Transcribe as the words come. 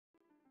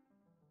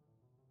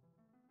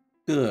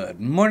Good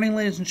morning,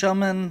 ladies and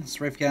gentlemen. It's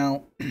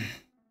Rafgal.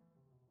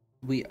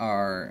 We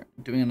are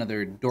doing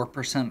another door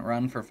percent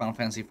run for Final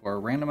Fantasy IV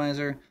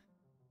Randomizer.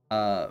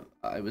 I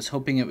was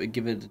hoping it would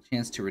give it a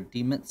chance to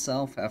redeem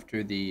itself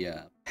after the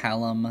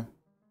Palom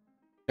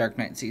Dark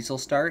Knight Cecil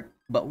start,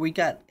 but we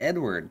got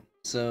Edward.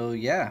 So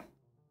yeah,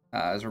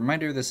 as a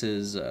reminder, this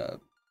is a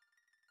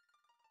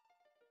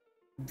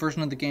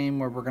version of the game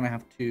where we're gonna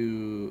have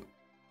to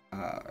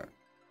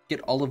get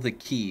all of the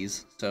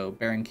keys. So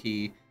Baron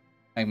Key,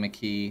 Magma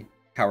Key,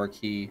 Power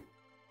Key,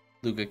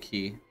 Luga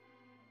Key.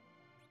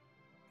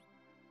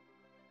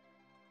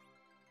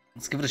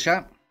 Let's give it a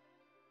shot.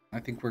 I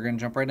think we're going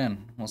to jump right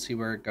in. We'll see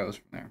where it goes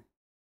from there.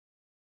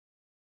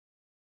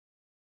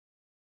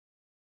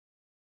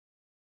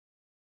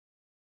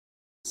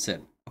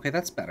 Sid. Okay,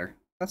 that's better.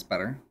 That's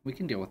better. We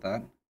can deal with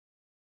that.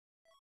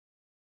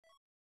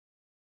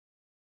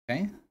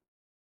 Okay.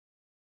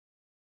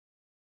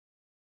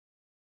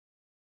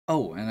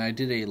 Oh, and I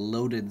did a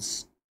loaded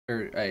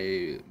or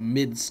a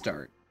mid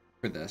start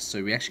for this,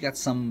 so we actually got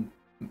some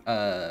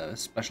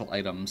special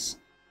items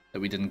that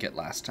we didn't get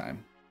last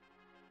time.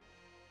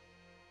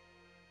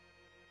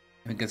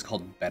 I think it's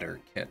called Better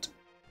Kit.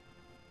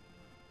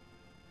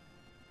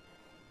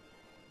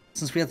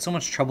 Since we had so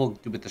much trouble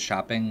with the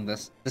shopping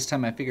this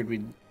time, I figured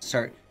we'd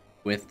start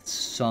with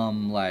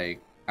some like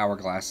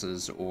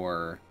hourglasses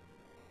or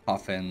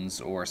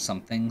coffins or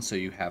something, so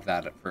you have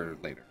that for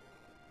later.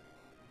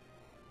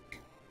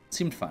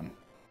 Seemed fun.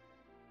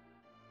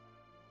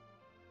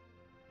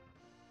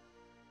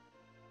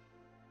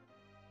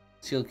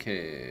 Seal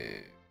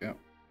cave. Yep.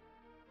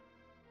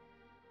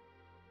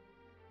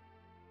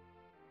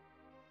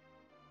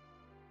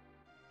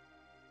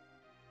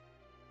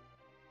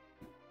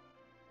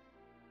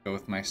 Go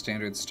with my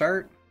standard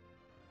start.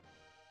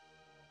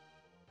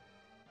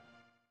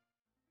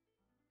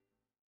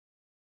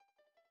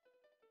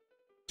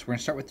 So we're going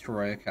to start with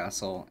Toroya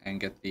Castle and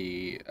get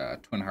the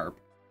Twin Harp.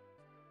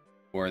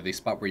 Or the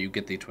spot where you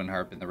get the Twin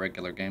Harp in the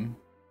regular game.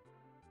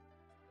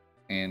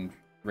 And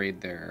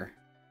raid their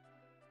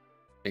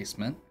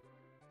basement.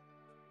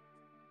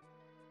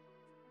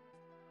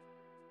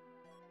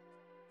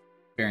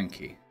 Baron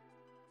Key.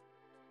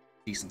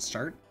 Decent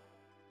start.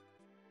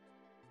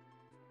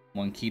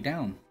 One key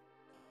down.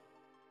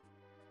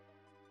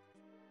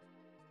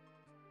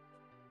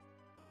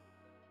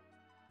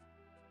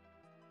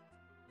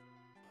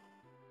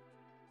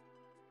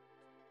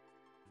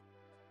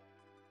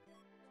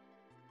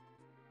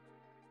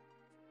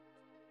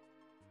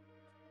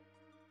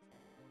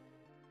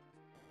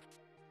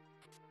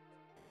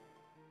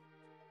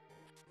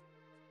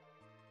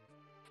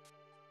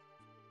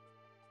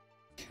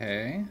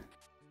 Okay.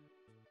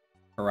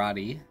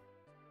 Karate.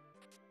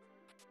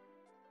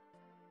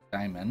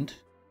 Diamond.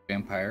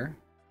 Vampire.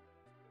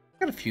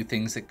 Got a few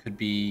things that could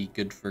be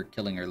good for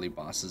killing early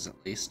bosses at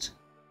least.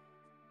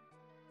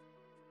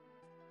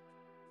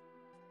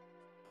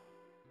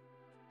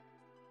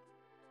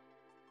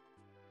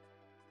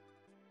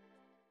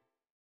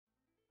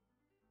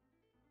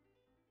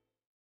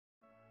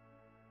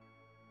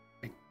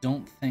 I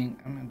don't think...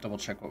 I'm going to double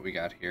check what we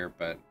got here,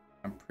 but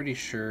I'm pretty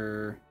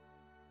sure...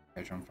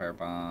 Hydron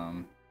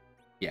Firebomb...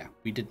 Yeah,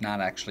 we did not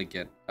actually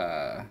get...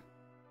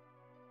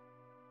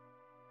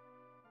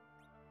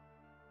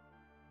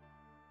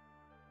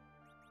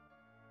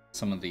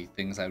 some of the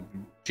things I'd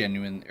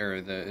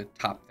or the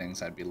top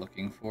things I'd be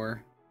looking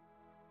for.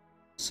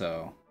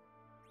 So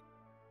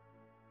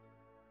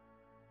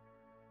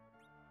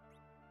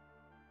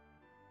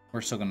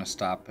we're still gonna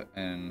stop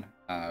and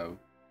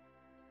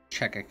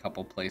check a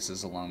couple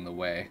places along the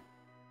way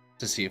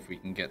to see if we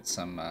can get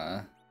some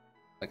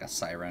like a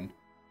siren.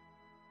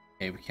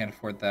 Okay, we can't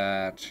afford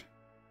that.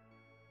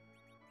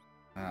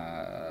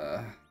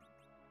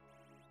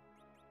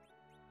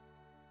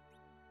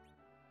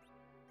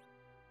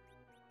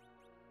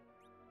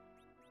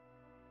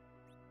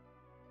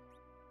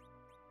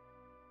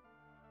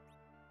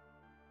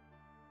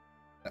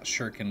 That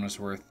shuriken was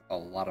worth a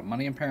lot of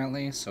money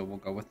apparently, so we'll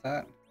go with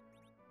that.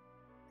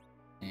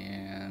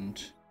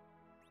 And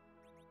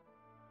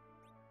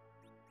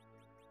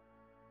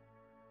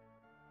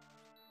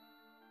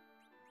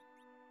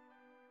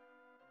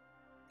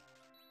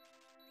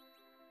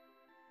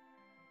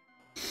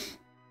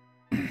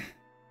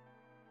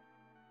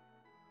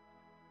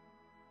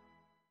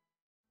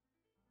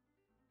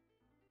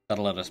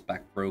that'll let us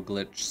back Rogue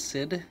Glitch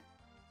Sid.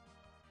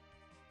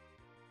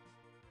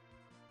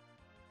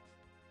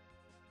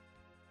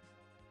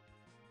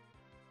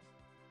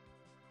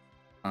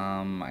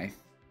 I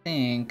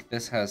think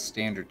this has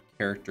standard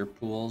character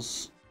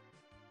pools.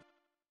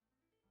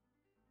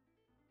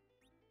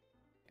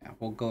 Yeah,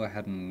 we'll go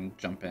ahead and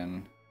jump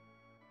in.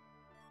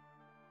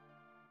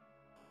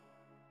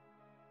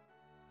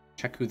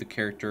 Check who the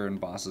character and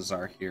bosses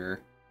are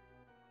here.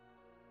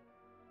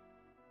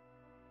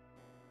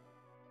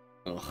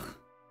 Ugh.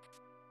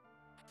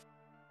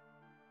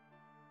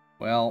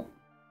 Well,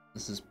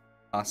 this is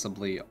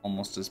possibly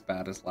almost as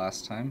bad as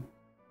last time.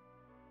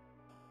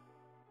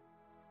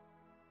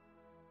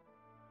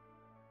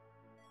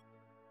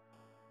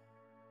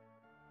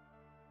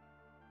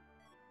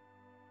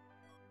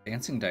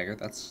 Dancing Dagger,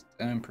 that's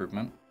an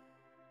improvement.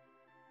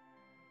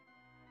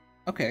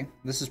 Okay,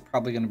 this is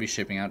probably going to be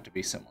shaping out to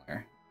be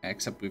similar,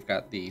 except we've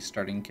got the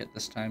starting kit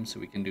this time,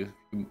 so we can do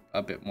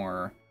a bit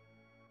more,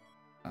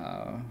 get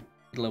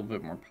a little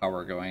bit more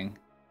power going.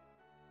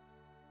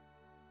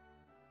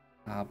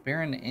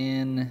 Baron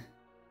in,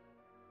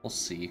 we'll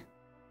see.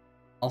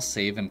 I'll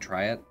save and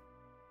try it.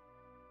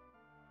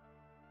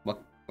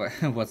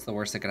 What's the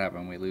worst that could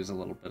happen? We lose a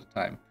little bit of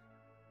time.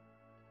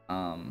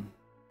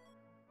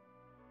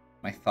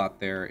 My thought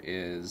there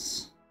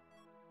is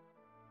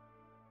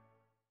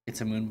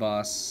it's a moon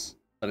boss,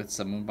 but it's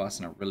a moon boss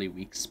in a really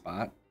weak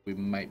spot. We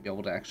might be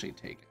able to actually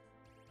take it.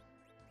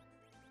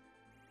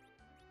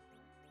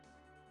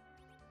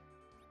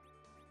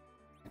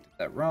 I did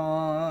that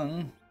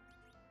wrong.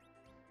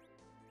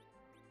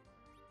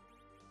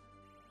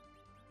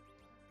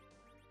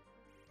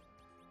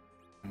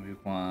 And we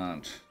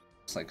want,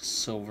 it's like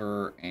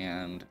silver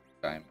and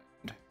diamond.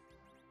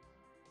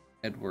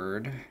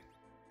 Edward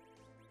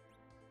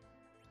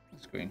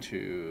is going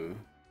to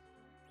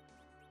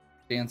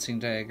Dancing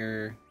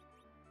Dagger,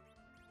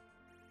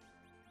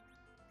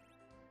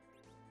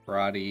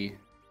 Karate,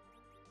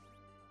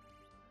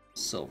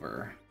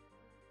 silver.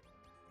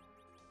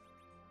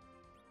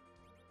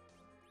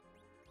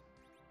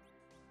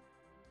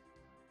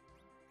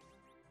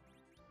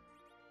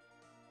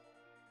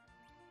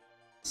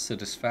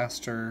 Sid is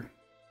faster.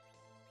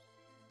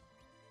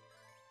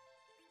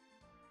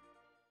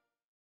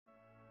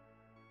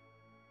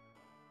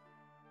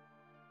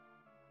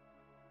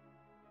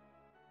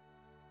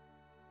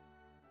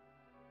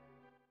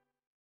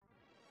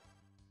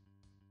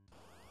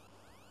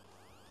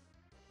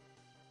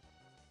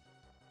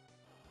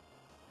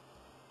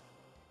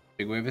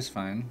 Big Wave is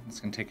fine. It's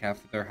going to take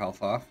half of their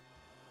health off.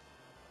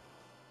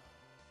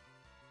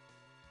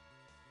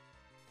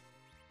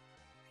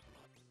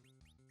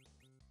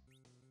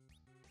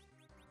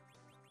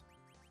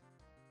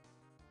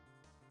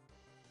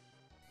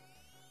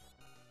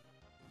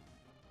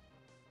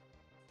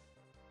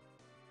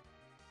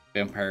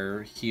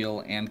 Vampire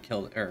heal and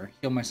kill, or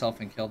heal myself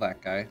and kill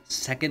that guy.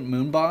 Second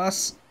moon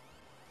boss?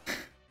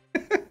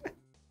 Okay,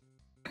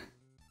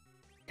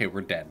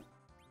 we're dead.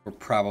 We're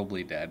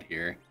probably dead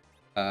here.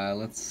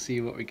 Let's see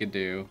what we could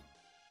do.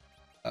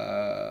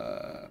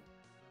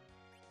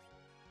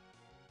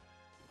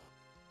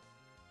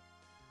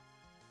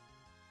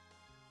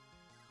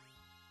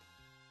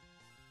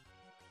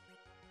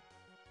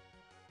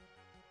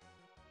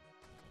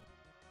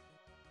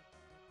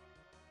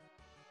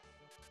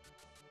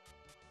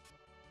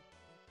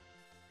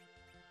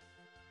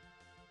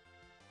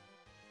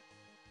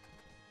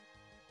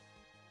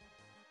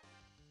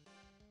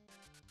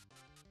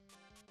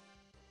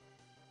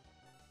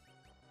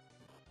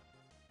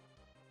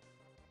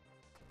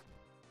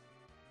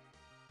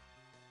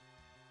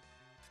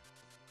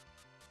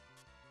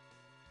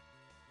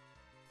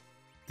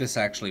 This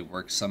actually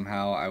works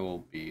somehow, I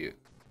will be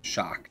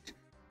shocked.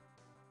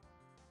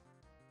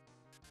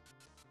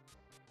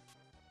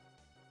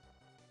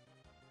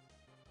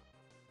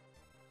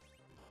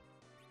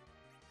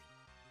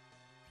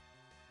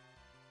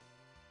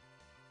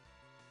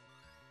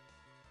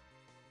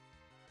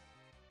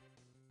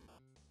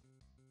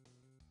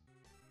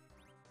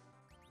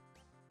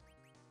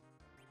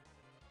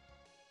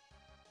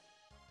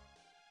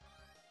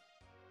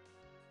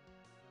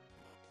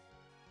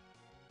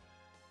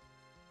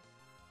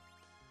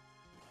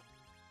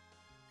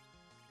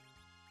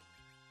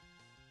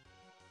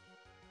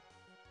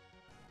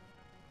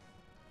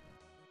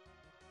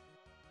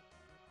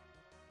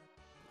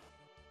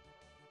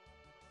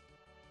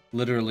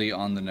 Literally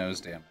on the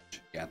nose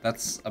damage. Yeah,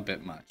 that's a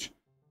bit much.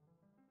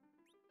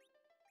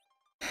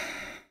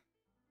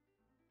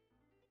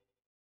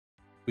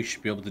 We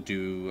should be able to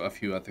do a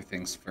few other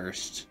things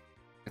first,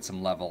 get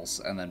some levels,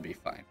 and then be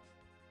fine.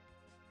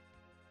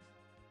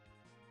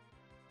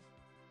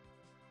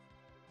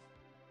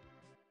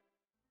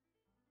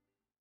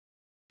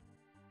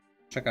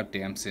 Check out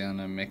Damson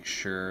and make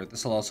sure.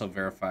 This will also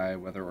verify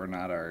whether or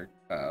not our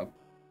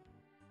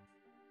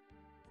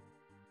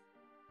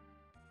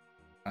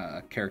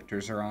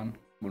characters are on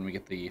when we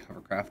get the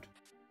hovercraft.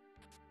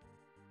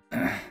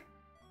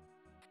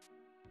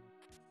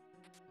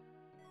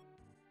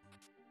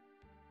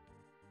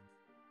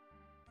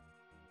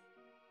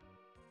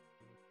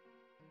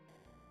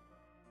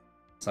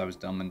 So I was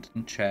dumb and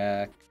didn't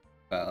check.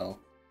 Well.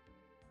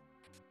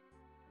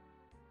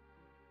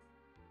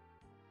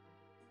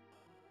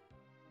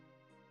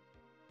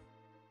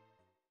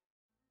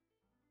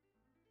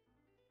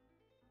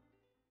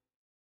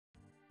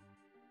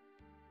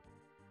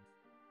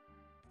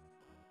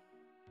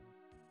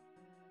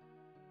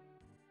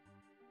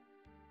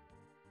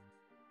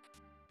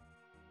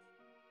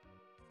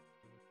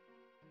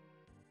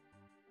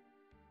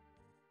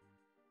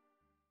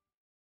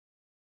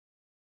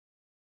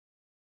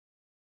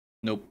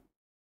 Nope.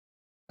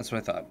 That's what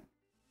I thought.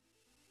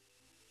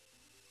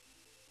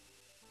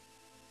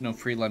 No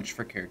free lunch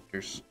for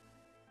characters.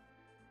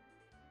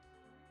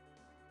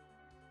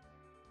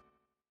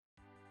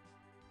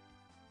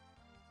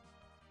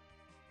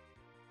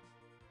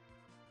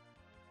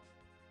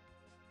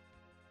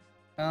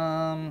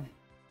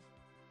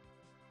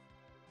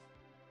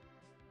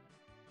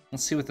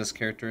 Let's see what this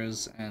character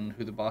is and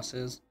who the boss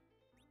is.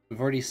 We've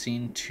already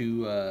seen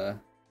 2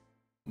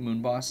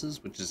 moon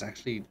bosses, which is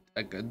actually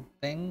a good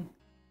thing.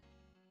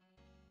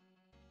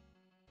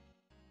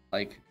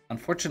 Like,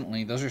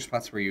 unfortunately, those are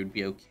spots where you'd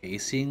be okay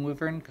seeing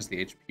Wyvern because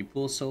the HP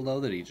pool is so low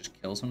that he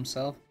just kills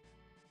himself.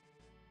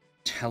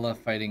 Tella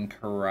fighting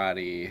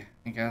karate.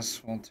 I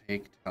guess we'll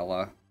take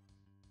Tella.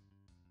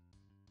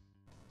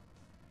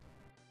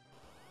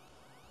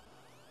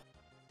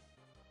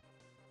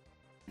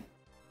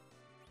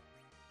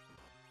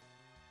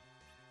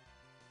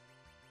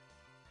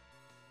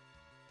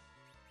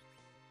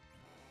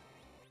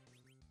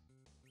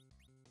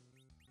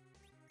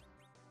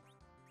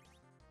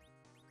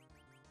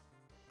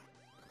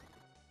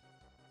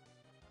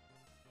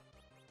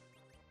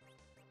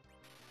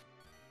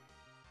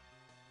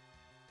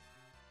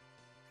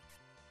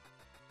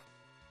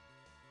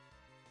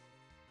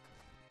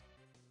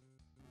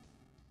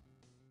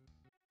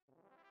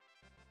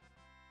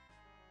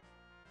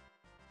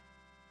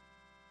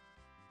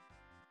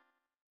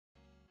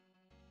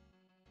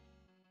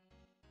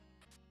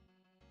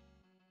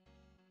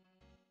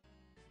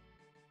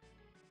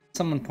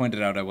 Someone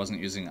pointed out I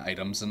wasn't using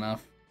items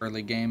enough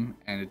early game,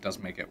 and it does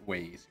make it way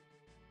easier.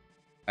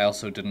 I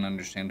also didn't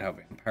understand how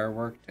Vampire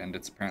worked, and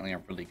it's apparently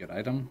a really good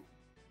item,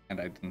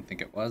 and I didn't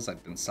think it was.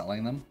 I'd been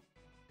selling them.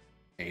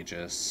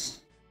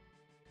 Aegis.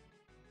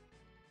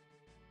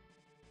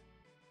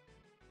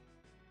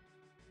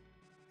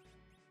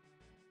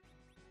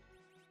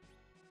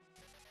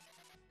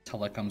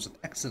 Tella comes with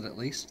exit at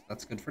least.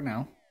 That's good for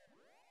now.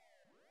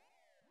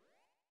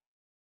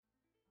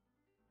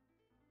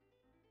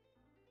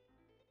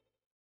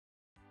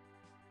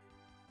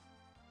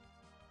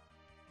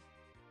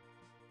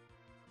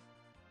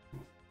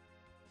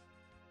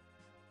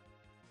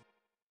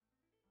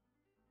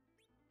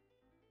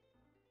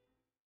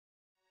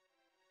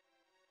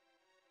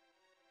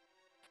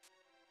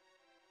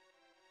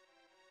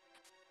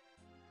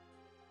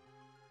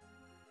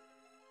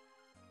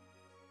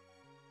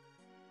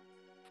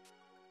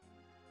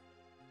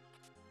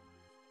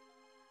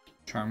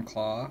 Charm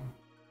Claw.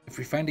 If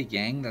we find a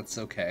Yang, that's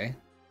okay.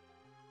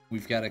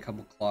 We've got a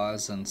couple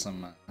claws and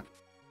some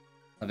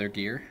other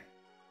gear.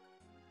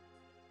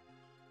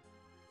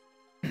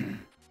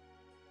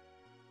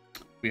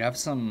 We have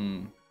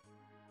some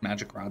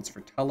magic rods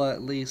for Tella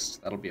at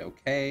least. That'll be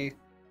okay.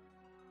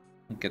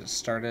 We'll get us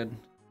started.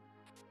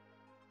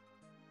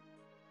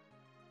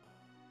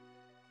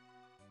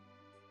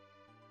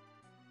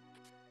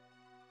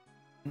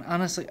 And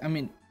honestly, I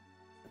mean,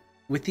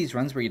 with these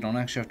runs where you don't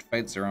actually have to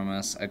fight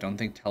Zeromus, I don't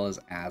think Tella's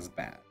as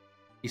bad.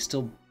 He's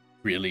still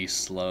really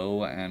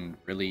slow and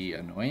really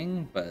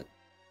annoying, but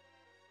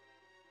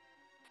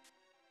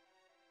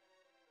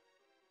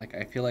like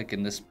I feel like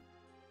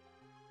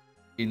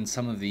in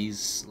some of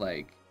these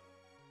like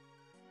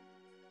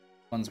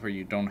ones where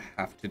you don't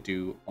have to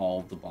do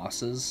all the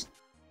bosses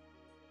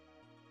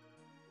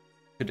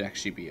could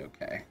actually be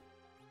okay.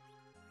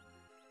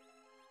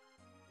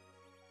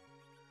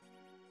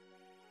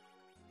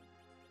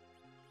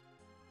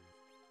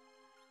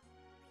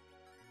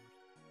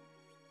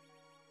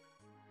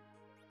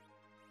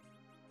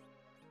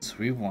 So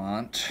we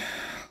want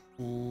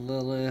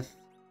Lilith.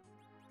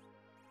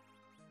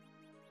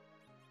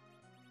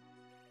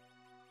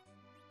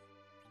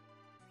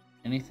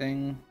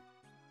 Anything?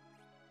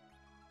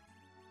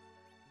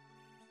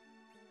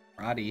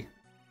 Roddy.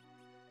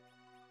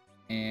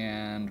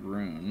 And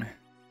Rune.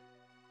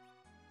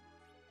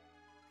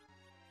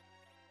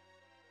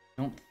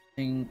 Don't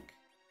think...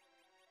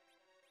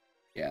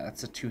 Yeah,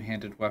 that's a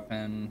two-handed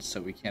weapon,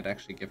 so we can't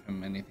actually give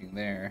him anything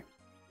there.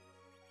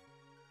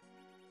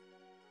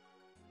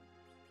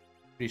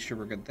 Pretty sure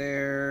we're good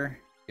there.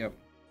 Yep.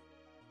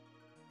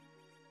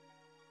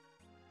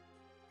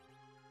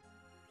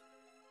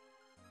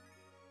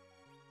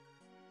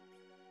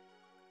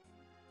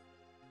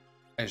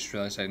 I just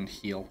realized I didn't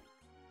heal.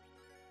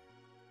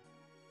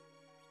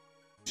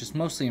 Which is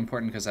mostly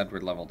important because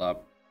Edward leveled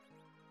up.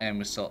 And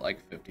we're still at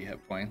like 50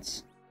 hit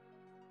points.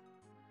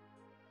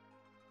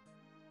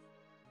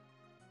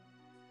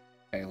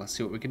 Okay, let's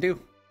see what we can do.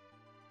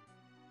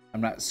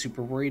 I'm not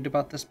super worried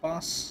about this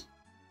boss.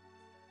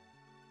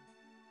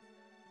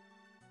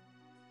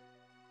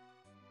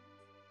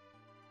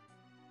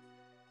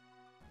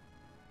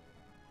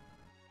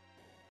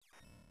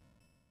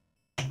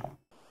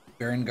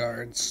 Baron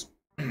guards.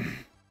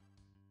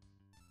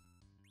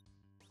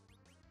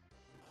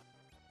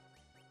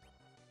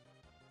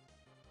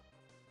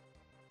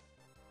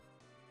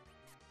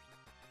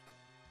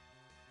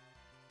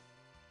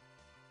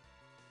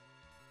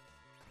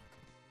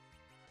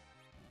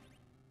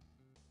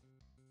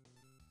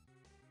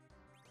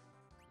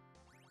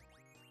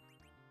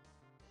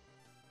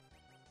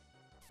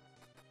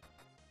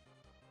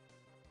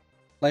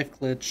 Life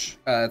glitch.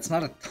 It's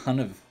not a ton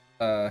of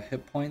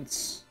hit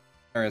points,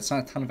 or it's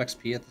not a ton of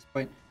XP at this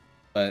point,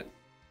 but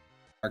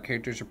our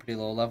characters are pretty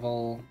low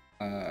level.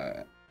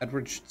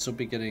 Edward should still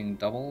be getting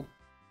double,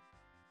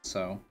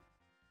 so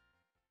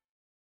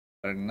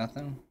Better than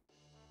nothing.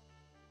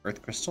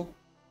 Earth crystal.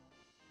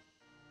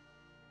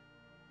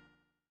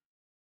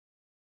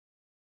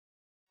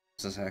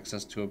 Gives us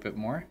access to a bit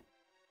more.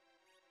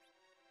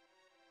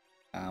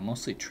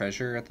 Mostly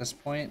treasure at this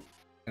point.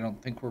 I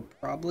don't think we're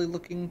probably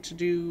looking to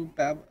do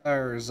Bab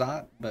or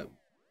Zot, but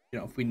you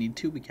know, if we need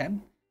to, we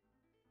can.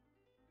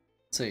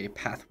 It's a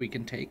path we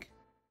can take.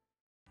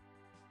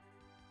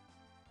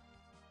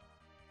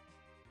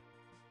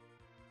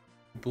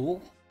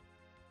 Bool.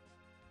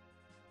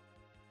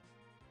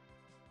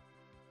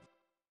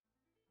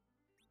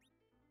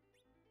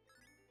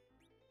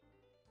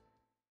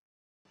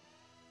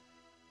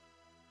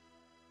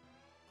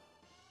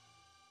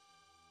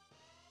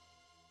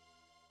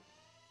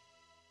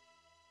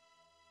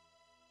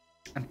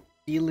 I'm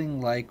feeling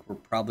like we're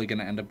probably going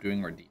to end up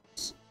doing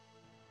ordeals.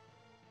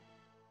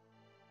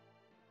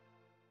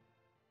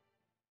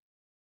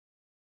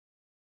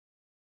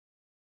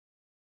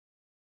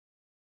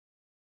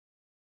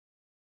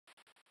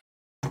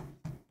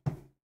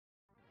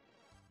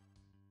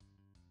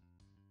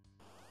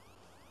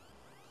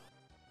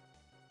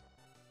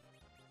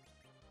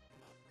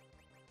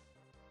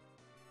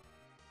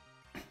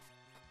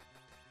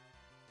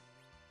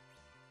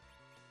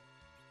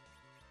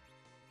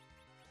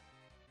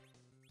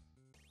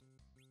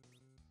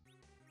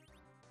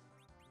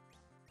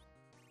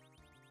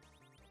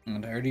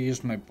 And I already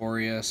used my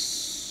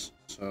Boreas,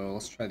 so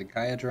let's try the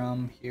Gaia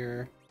Drum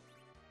here.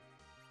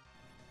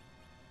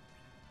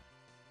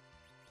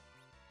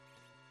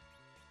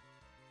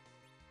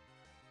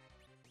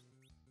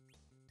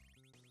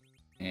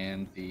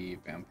 And the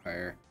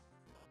Vampire.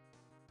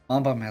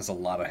 Mombum has a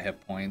lot of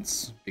hit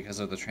points because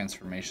of the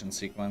transformation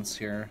sequence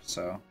here,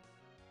 so...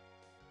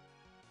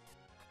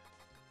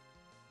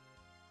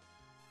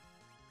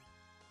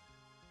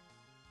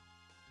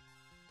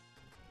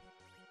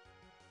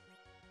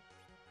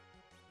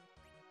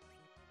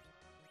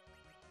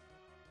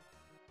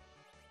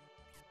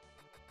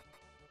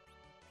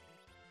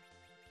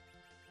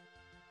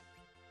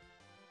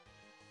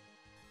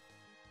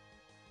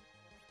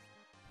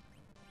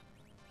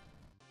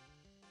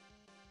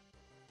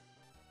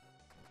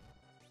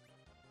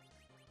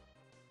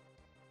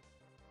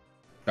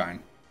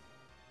 Darn.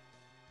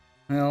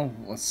 Well,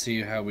 let's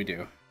see how we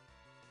do.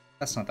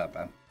 That's not that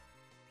bad.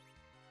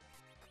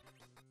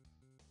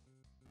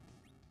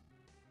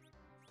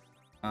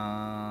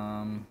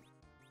 I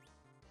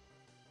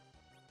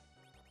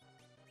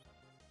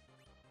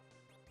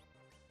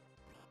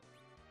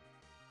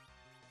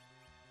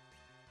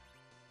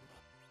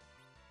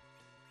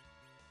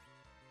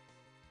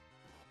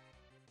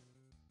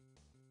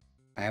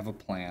have a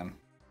plan.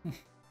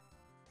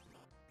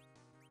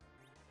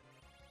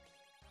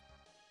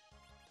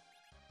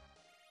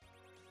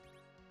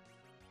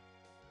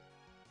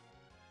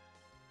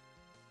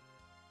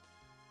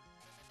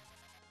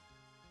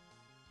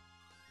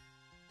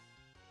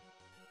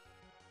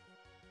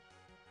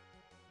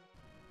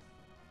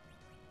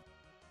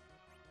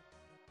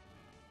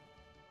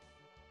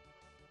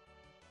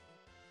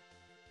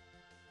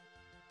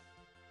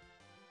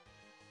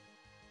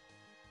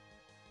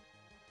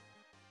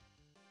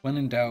 When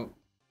in doubt,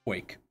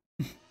 wake.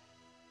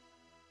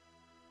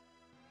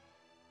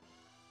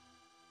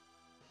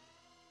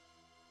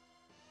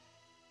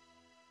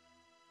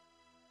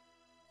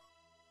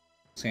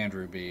 Sand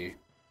Ruby.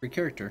 Free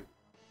character.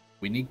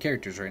 We need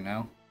characters right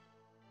now.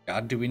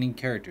 God, do we need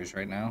characters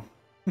right now?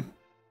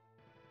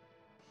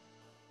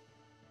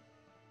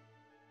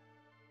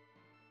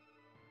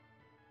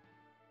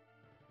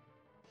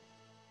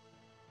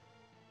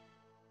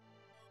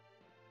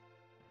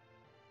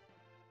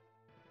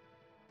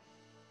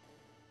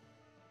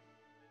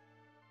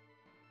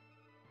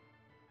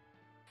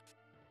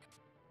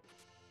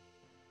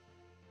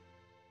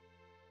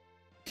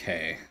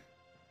 Okay.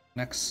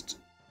 Next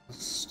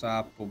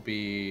stop will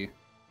be...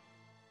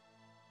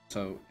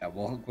 So, yeah,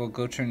 we'll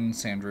go turn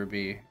Sand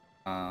Ruby.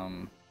 I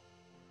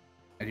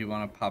do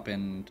want to pop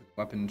into the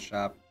weapon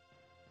shop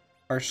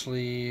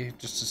partially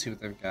just to see what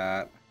they've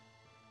got.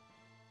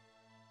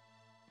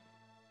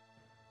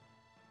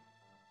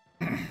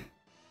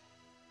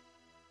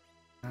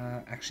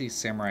 Actually,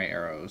 samurai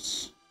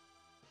arrows.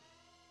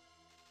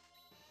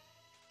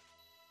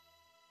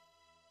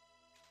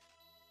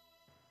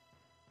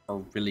 Are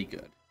really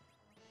good.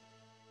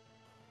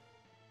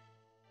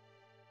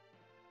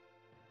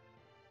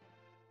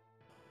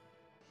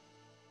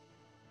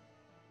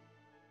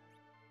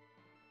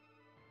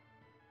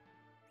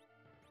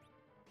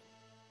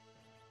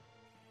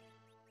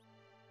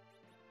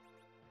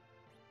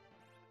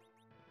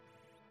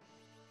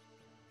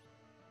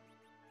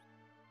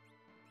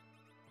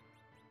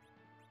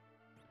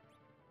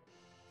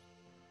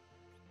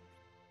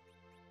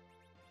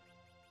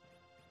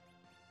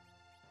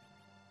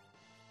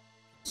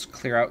 Let's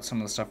clear out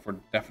some of the stuff we're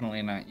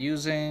definitely not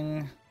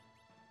using.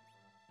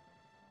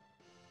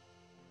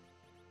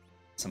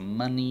 Some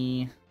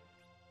money.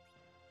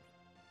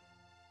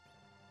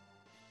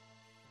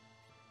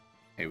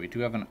 Okay, we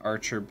do have an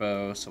archer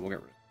bow, so we'll get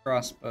rid of the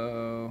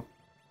crossbow.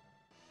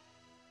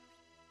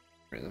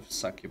 Get rid of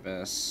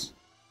succubus.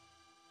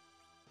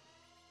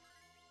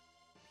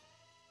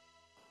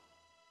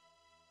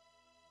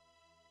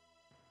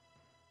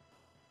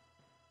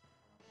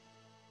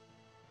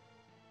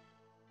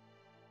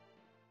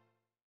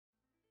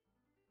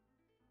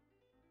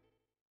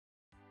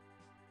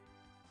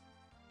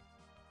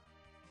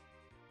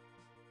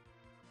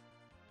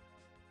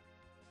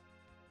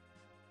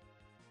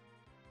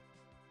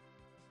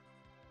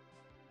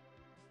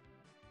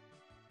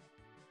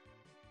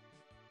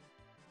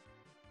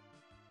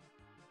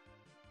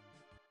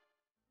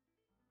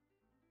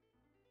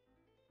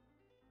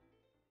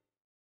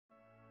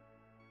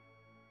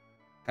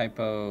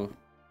 Typo.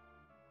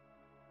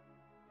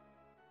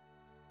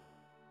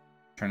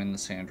 Turn in the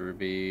Sand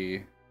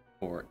Ruby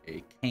for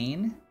a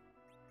cane.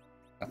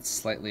 That's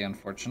slightly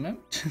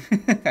unfortunate.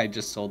 I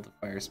just sold the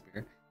Fire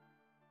Spear.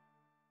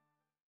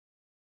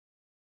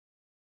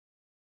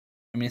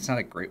 I mean, it's not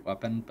a great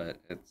weapon, but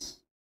it's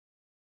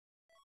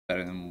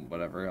better than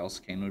whatever else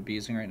Kane would be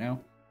using right now.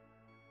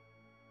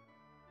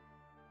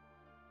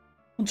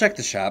 We'll check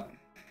the shop.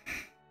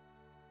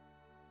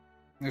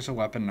 There's a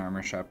weapon and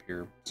armor shop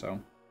here, so...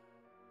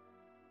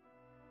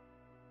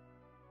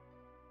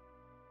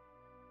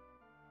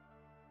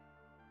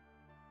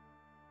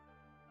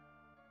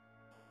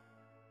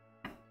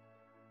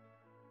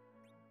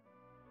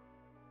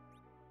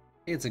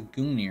 Hey, it's a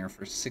Gungnir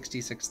for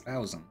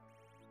 66,000.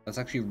 That's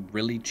actually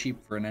really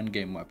cheap for an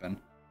endgame weapon.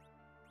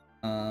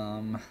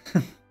 Can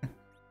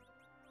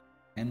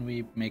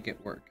we make it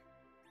work?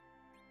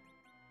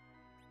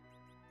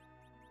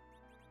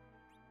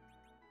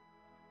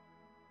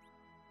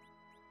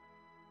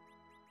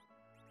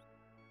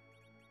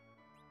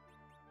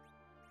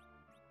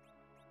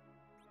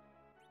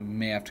 We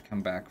may have to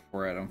come back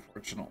for it,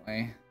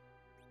 unfortunately.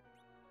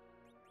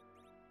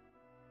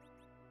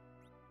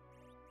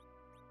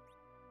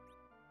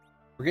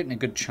 We're getting a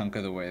good chunk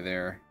of the way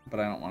there, but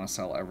I don't want to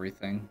sell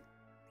everything.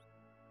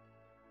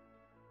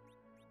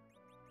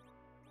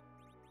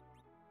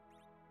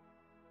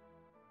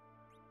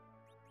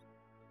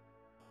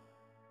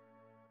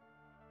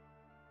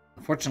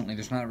 Unfortunately,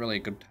 there's not really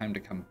a good time to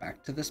come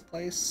back to this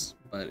place,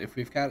 but if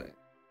we've got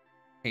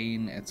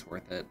pain, it's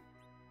worth it.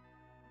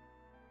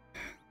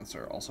 Those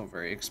are also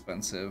very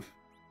expensive.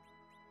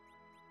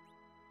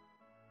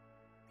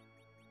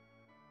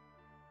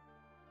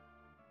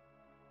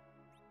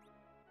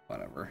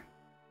 Whatever.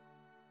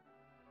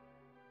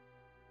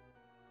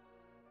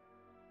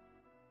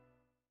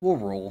 We'll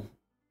roll.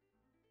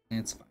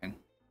 It's fine.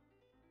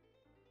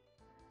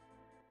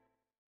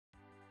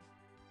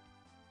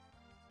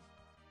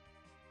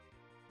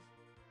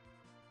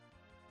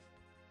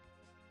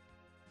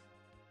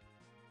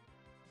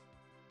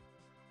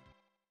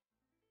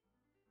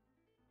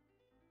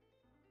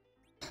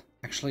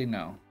 Actually,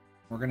 no.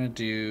 We're gonna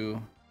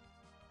do...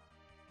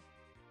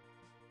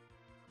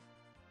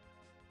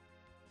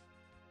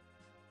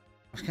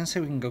 I was gonna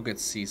say we can go get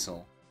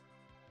Cecil.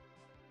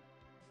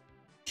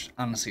 Which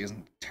honestly isn't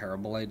a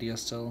terrible idea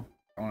still.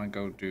 I wanna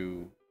go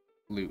do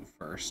loot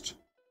first.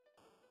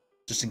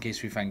 Just in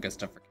case we find good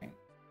stuff for King.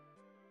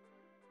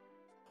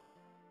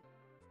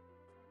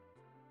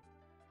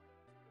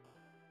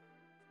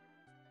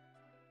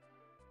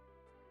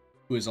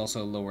 Who is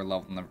also lower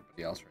level than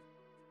everybody else, right?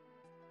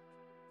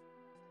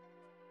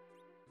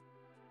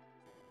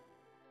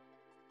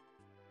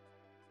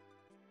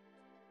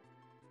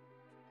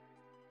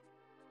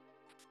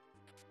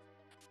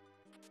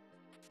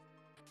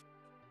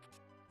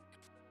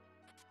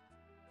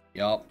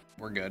 Yup,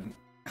 we're good.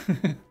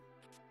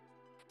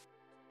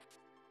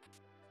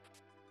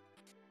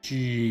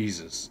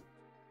 Jesus.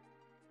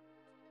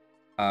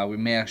 We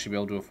may actually be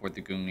able to afford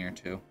the Gungnir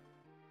too.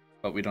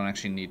 But we don't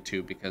actually need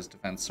to because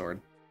defense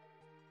sword.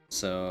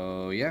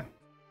 So, yeah.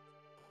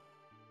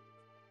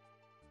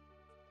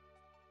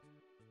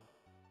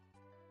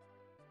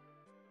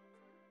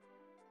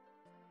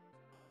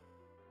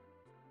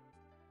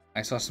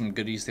 I saw some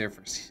goodies there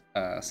for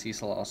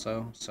Cecil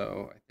also,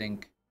 so I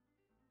think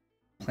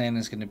plan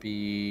is going to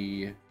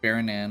be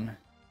Baron N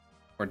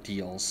or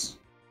deals.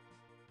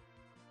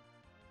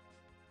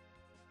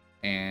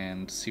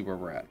 And see where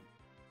we're at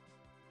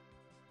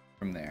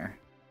from there.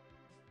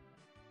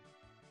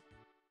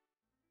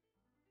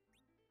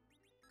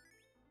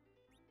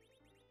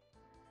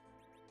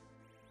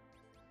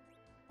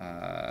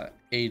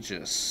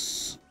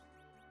 Aegis.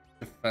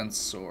 Defense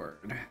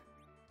sword.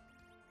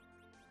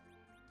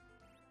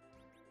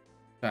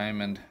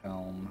 Diamond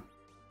helm.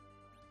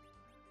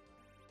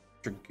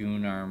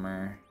 Dragoon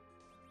armor.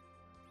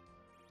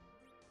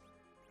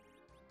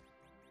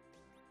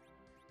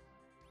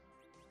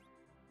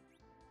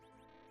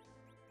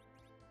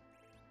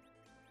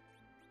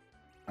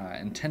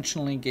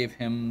 Intentionally gave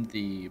him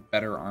the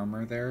better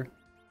armor there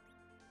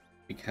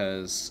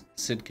because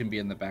Sid can be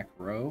in the back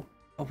row.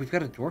 Oh, we've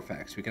got a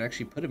Dwarfax. We could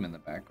actually put him in the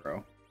back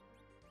row.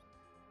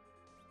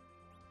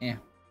 Yeah.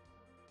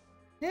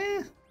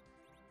 Yeah.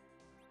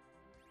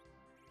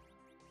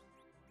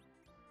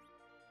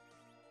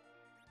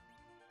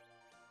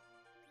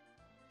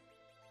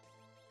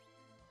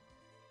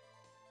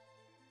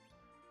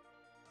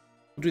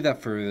 We'll do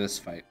that for this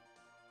fight,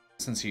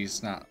 since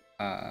he's not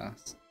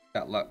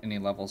got any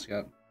levels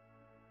yet.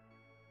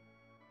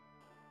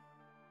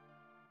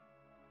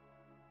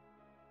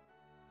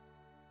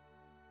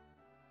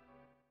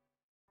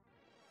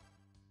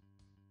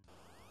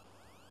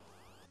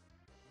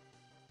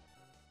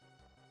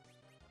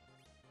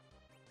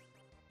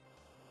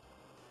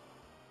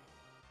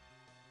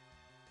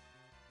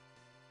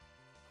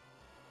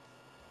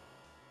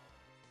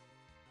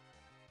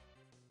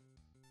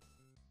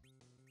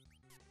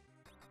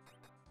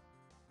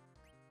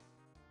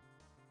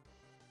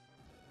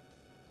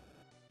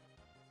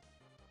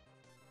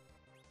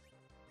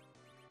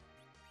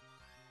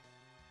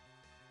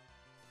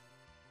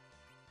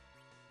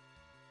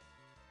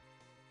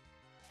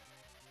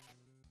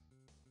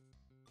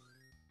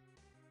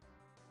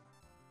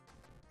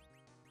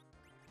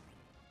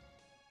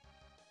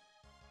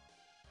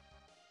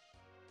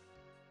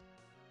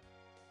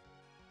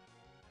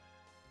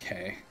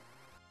 Okay.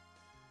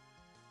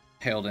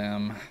 Hailed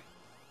him.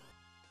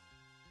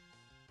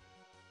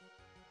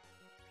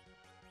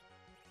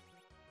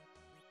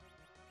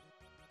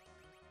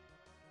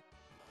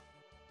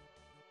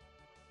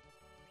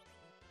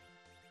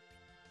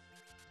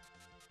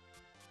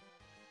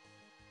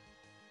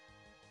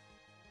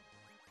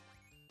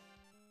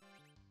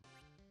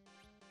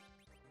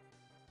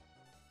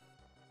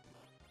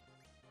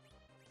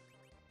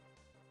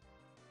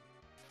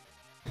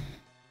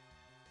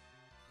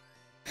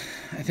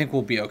 I think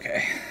we'll be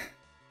okay.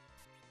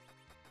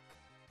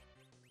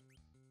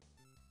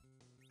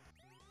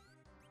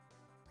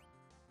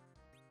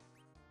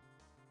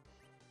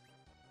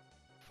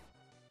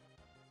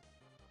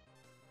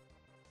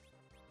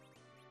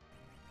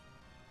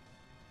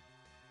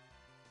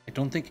 I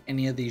don't think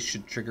any of these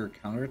should trigger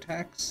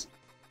counterattacks,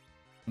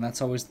 and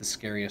that's always the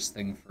scariest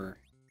thing for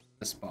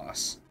this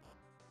boss.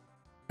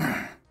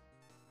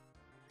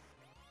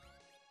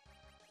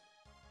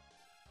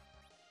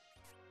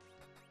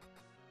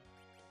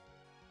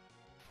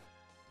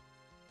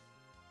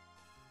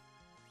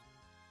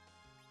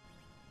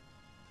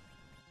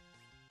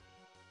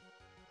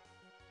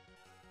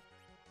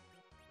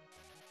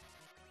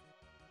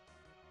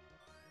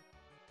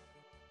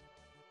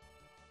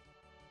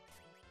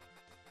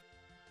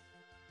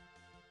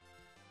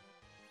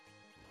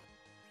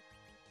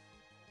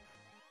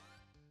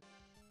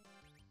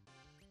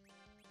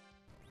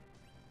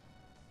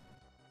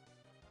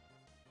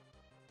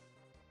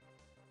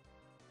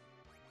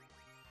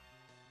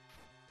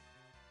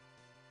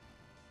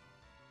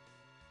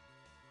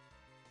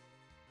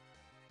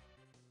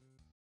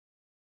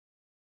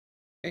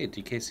 Hey,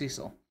 DK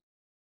Cecil.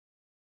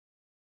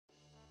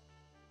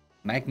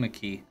 Magma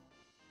Key.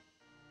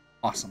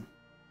 Awesome.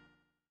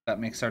 That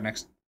makes our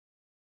next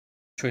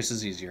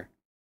choices easier.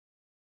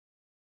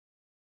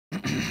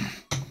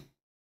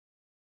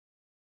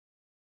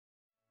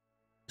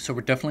 So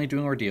we're definitely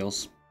doing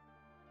ordeals.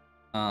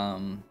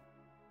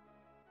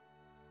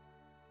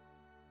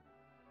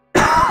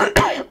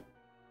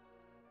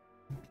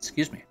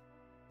 Excuse me.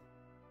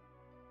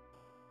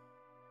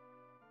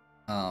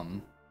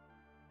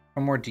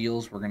 From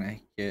ordeals, we're gonna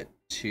get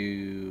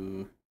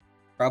to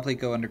probably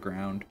go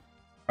underground,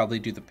 probably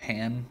do the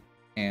pan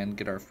and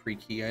get our free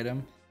key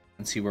item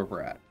and see where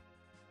we're at.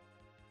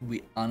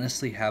 We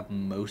honestly have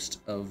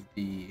most of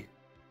the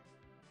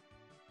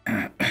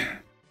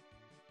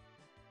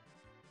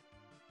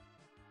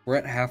we're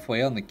at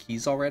halfway on the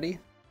keys already.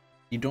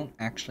 You don't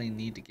actually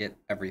need to get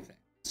everything,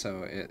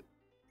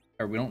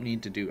 we don't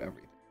need to do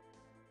everything.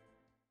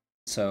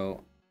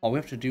 So all we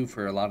have to do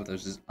for a lot of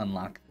those is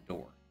unlock the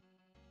door.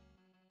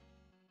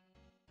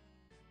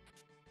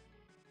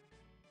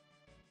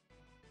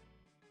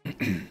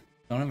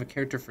 Don't have a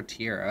character for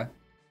Tiara.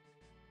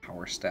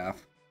 Power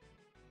Staff.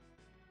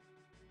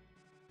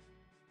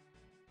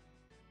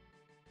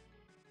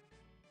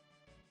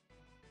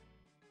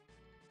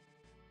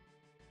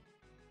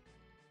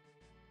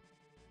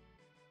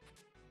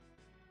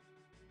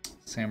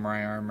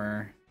 Samurai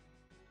Armor.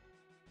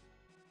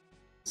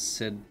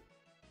 Sid.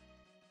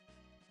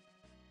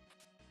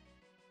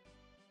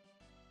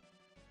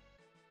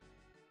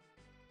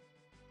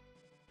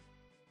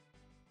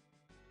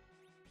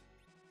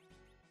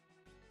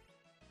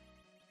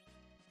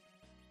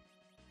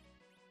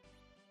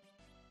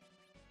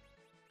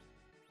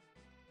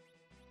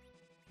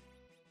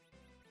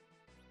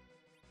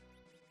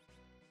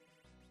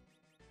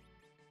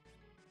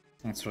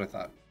 That's what I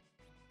thought.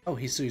 Oh,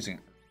 he's still using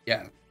it.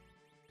 Yeah.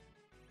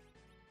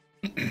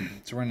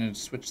 So we're going to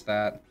switch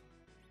that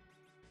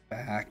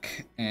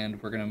back,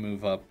 and we're going to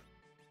move up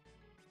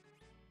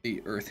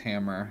the Earth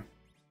Hammer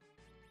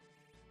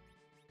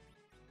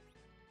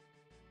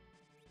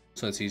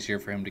so it's easier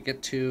for him to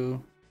get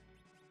to.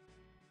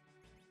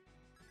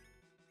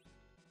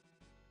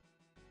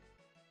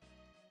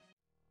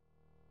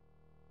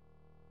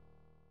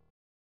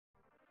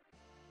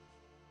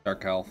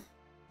 Dark Elf.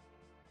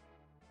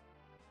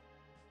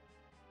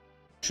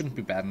 Shouldn't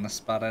be bad in this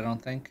spot, I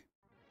don't think.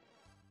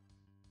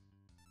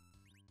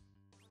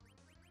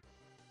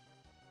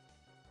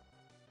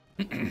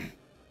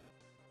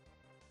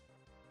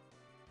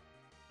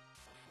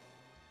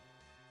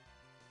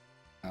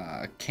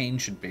 Kane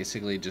should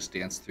basically just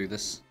dance through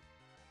this.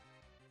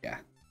 Yeah.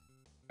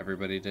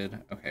 Everybody did?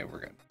 Okay, we're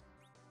good.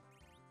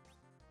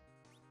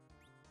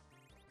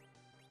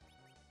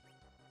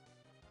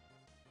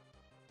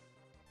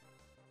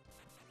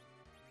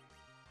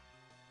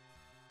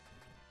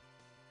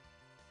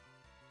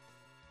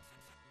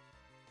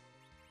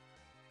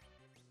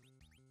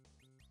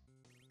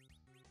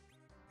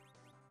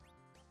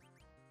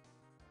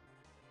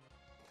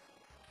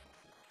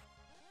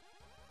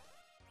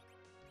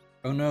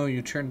 Oh no,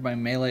 you turned my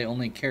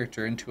melee-only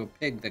character into a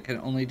pig that can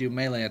only do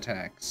melee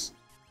attacks.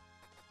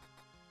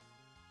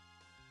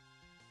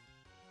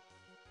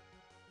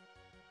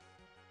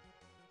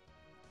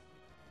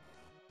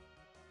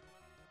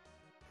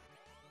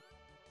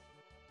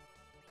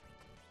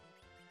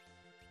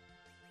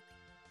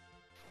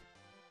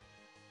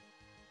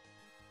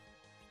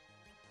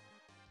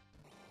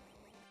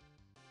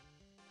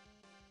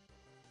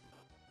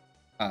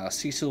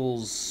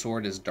 Cecil's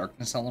sword is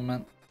darkness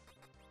element,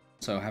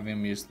 so having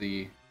him use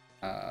the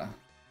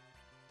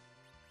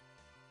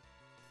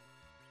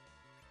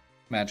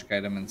magic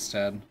item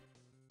instead.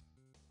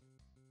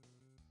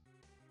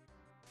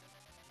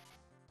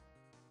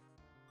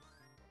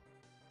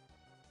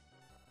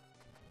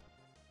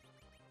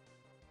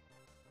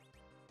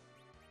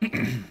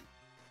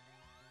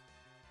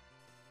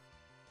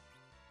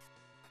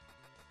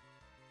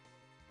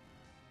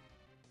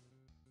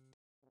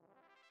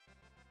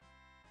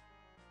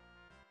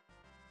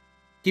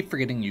 Keep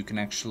forgetting you can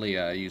actually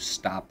use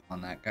stop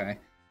on that guy.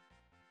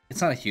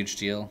 It's not a huge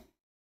deal.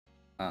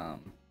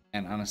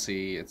 And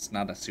honestly, it's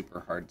not a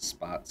super hard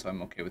spot, so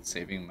I'm okay with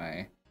saving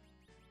my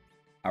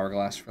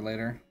hourglass for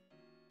later.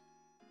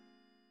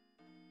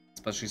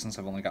 Especially since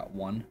I've only got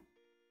one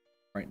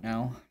right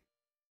now.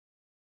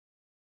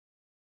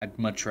 I'd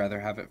much rather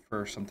have it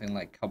for something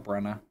like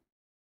Cabrena.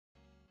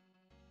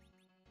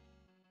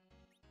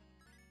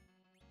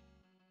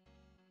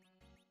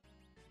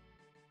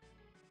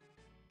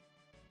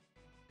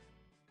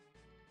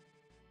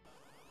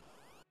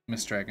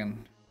 Mist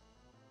Dragon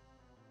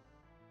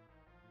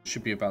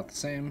should be about the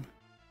same.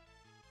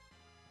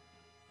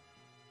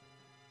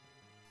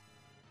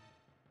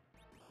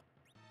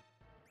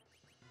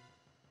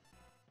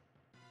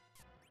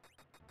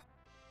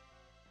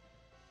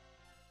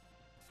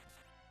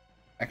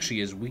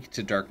 Actually is weak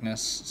to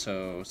darkness,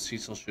 so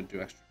Cecil should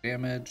do extra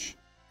damage.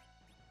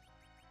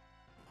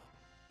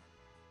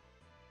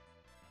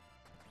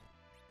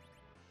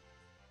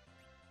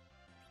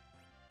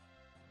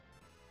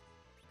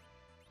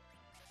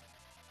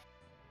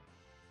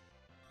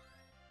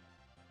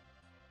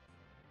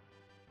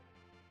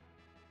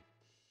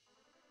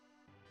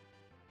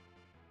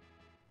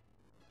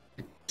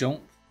 I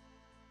don't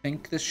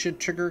think this should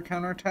trigger a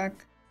counterattack.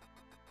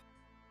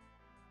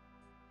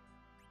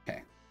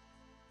 Okay.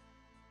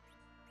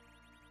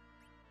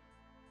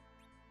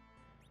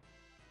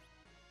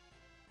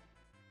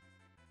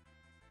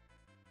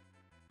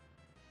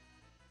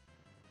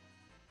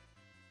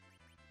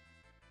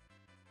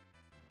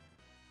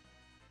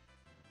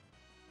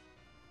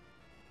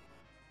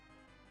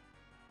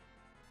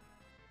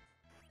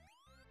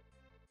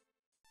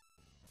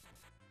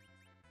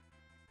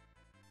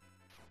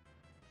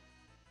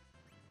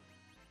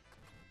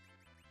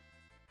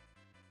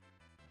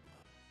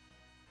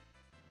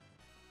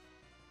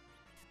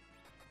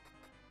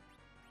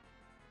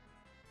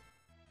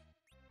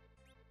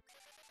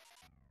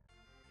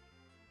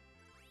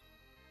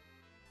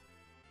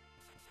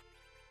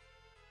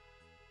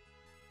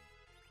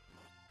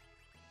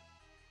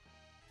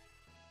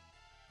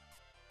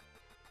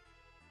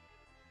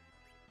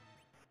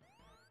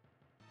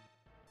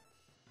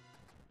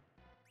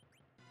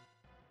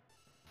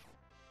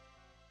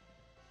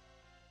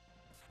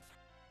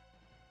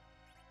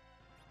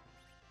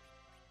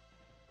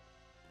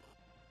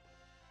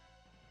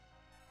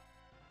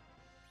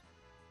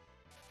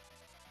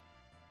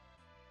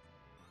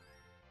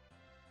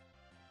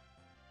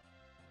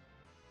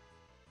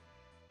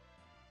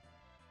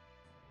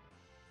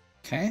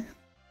 Okay.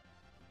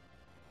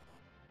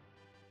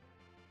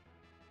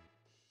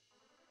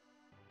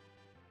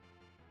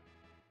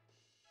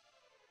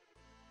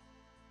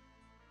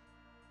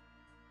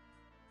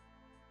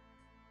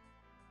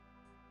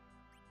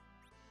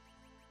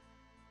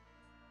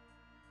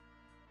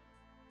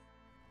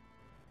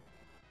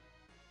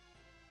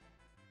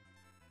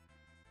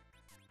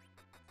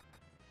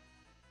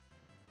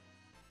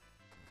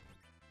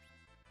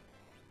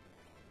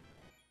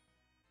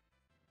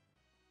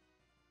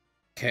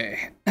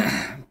 Okay.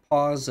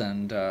 Pause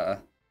and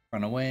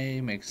run away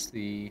makes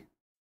the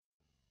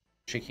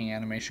shaking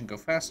animation go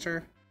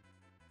faster.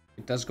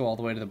 It does go all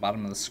the way to the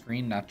bottom of the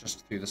screen, not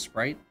just through the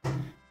sprite.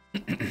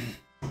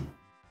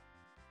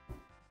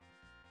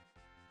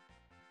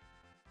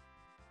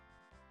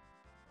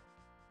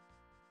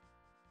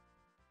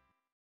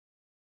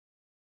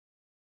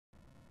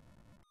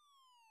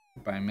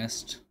 Goodbye,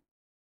 Mist.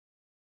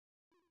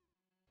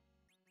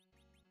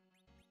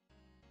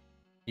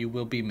 You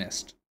will be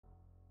missed.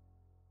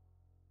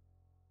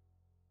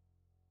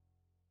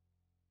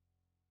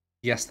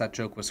 Yes, that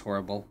joke was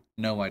horrible.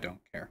 No, I don't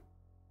care.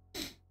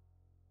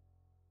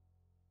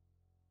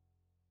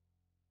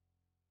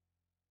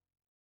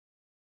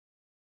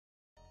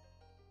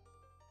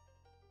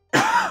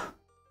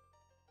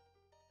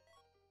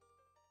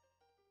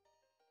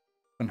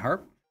 Open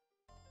harp.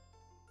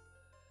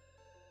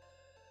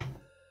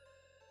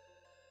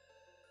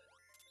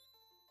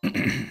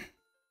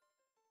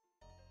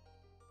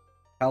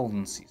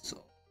 Paladin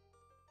Cecil.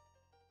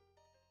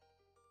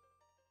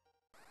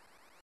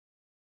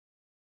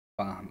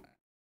 Bomb.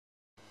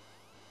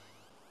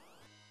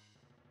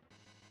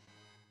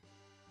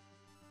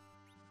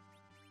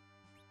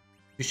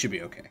 You should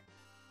be okay.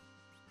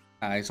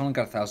 He's only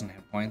got 1,000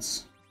 hit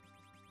points.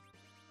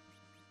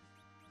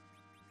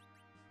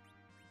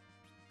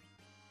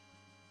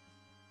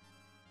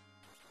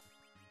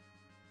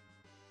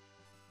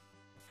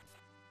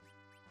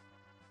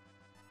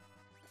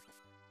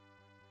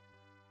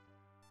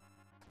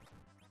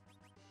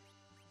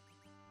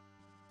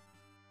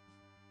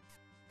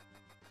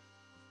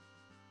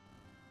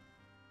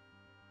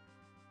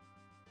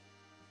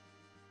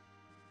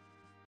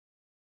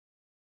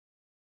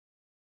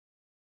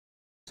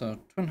 So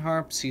Twin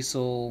Harp,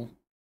 Cecil,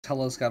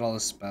 Tella's got all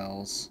his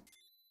spells.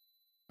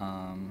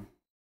 That's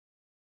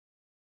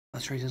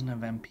right, he doesn't have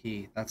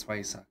MP. That's why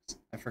he sucks.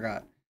 I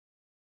forgot.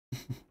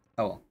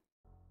 Oh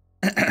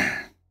well.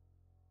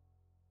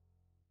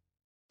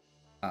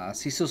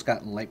 Cecil's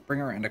got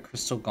Lightbringer and a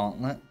Crystal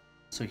Gauntlet,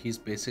 so he's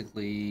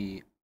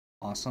basically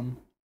awesome.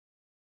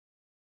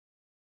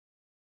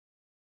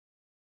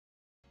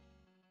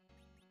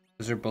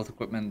 Those are both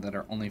equipment that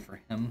are only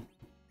for him.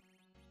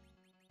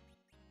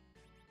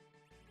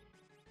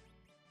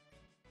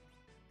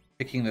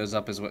 Picking those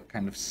up is what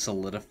kind of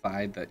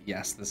solidified that,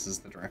 yes, this is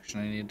the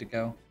direction I need to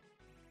go.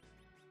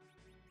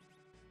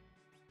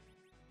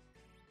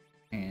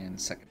 And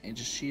second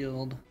Aegis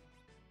Shield.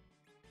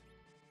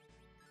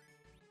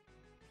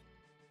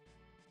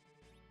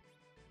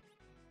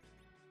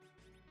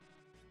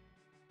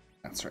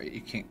 That's right,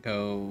 you can't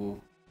go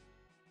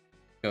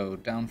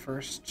down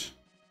first.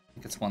 I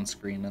think it's one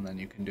screen and then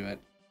you can do it.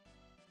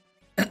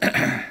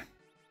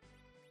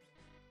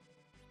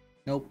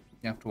 Nope,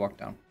 you have to walk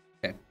down.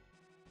 Okay.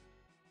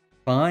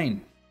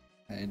 Fine.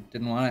 I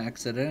didn't want to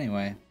exit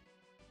anyway.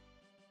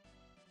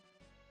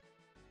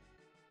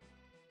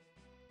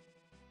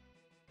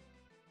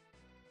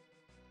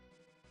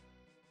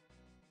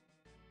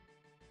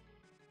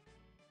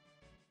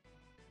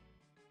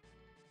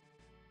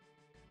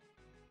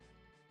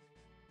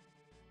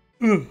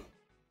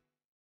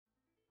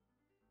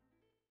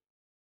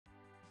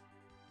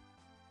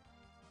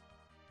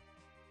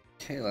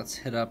 Okay, let's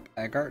hit up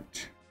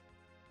Agart.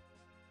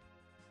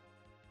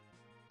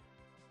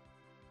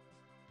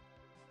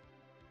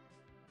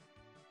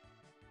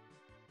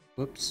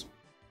 Whoops.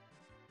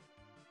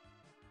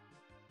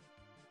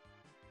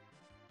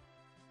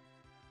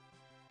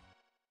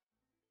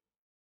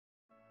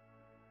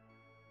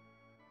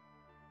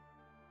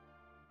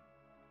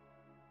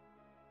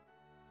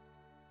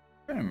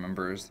 I don't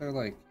remember, is there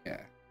like,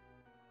 yeah.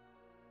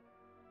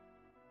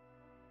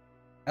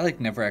 I like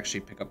never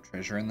actually pick up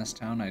treasure in this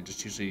town. I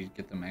just usually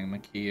get the magma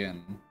key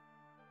and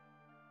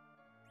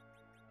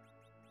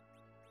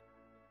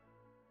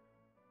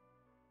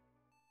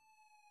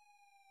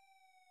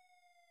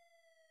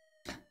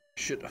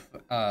should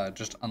have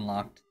just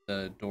unlocked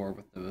the door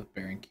with the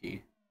bearing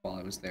key while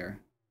I was there.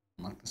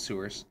 Unlock the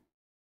sewers.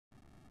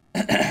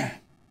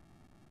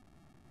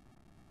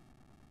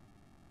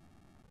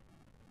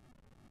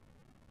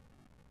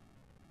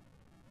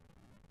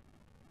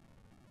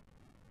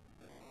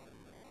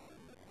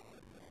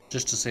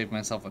 Just to save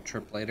myself a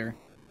trip later.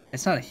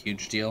 It's not a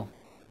huge deal.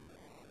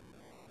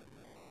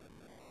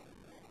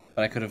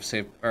 But I could have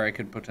saved, or I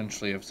could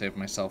potentially have saved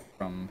myself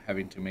from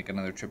having to make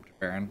another trip to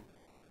Baron.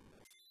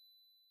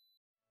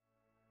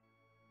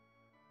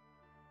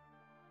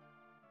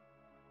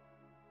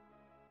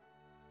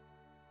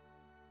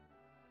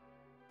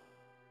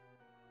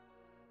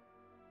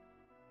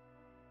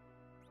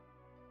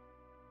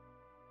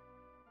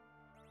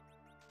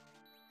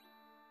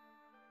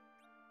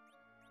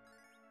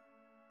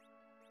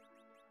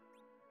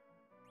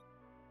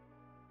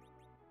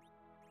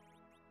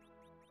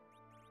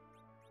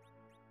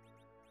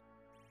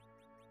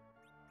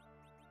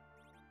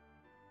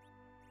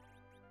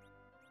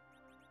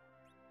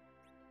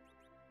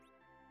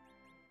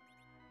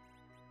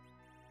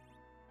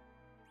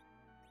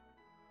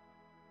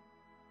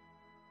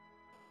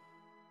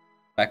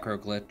 Back row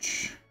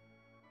glitch.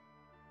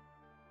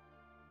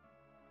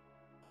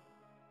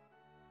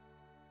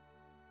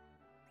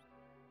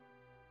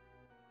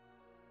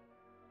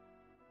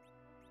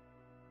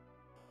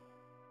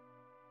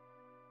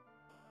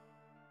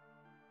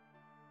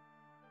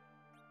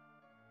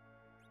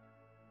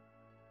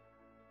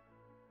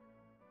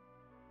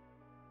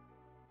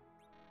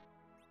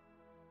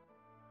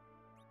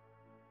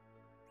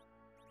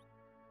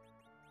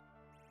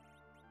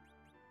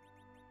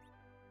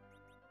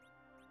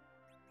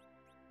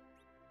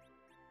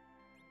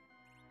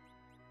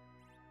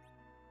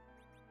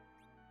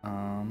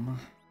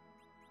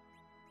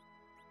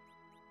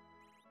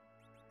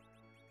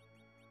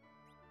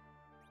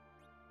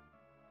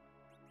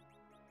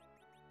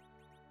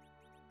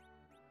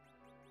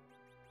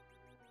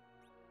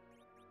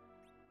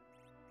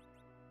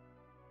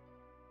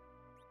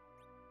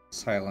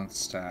 Silent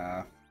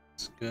Staff.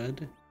 It's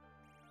good.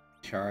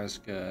 Tiara's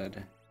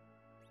good.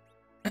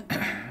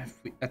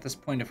 At this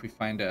point, if we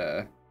find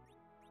a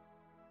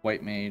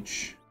white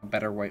mage, a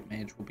better white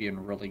mage, we'll be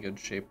in really good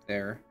shape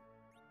there.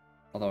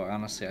 Although,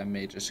 honestly, I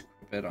may just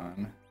equip it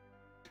on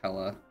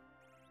Tella.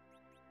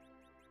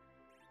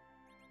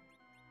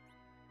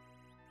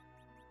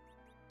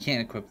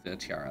 Can't equip the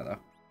Tiara, though.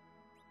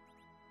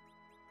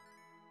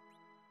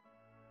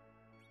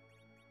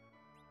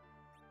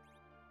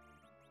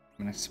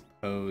 I mean, I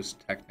suppose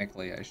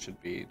technically I should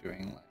be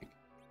doing like...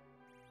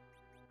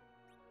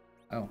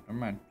 Oh, never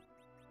mind.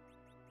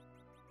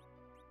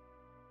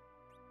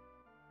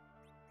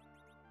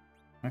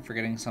 Am I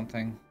forgetting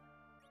something?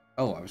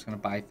 Oh, I was going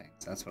to buy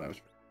things. That's what I was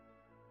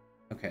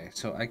forgetting. Okay,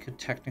 so I could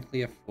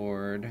technically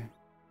afford...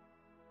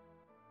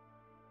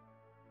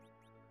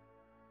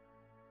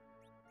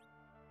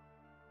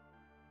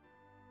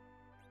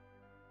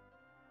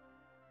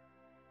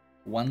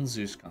 1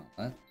 Zeus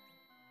Gauntlet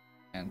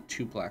and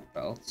 2 black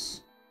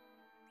belts.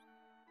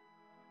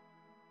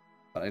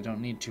 But I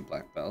don't need 2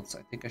 black belts.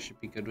 I think I should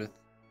be good with...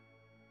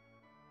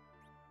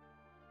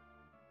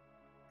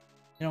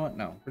 You know what?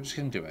 No, we're just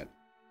gonna do it.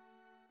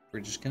 We're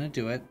just gonna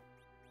do it.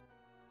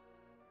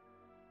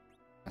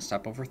 I'll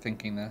stop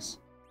overthinking this.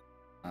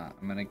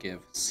 I'm gonna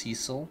give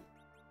Cecil...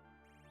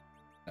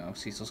 No,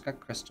 Cecil's got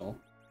Crystal.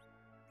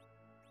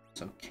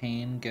 So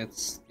Kane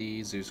gets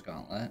the Zeus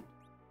Gauntlet.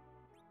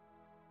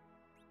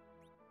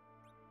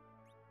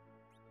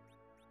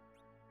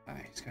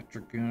 He's got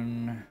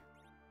Dragoon.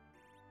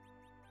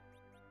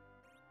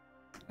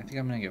 I think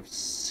I'm gonna give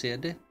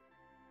Sid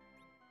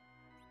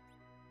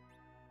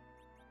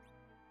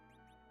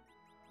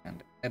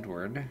and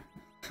Edward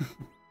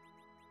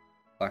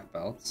black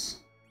belts.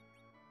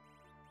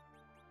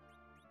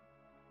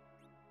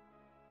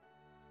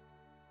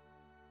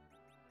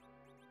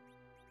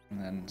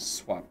 And then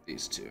swap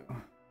these two.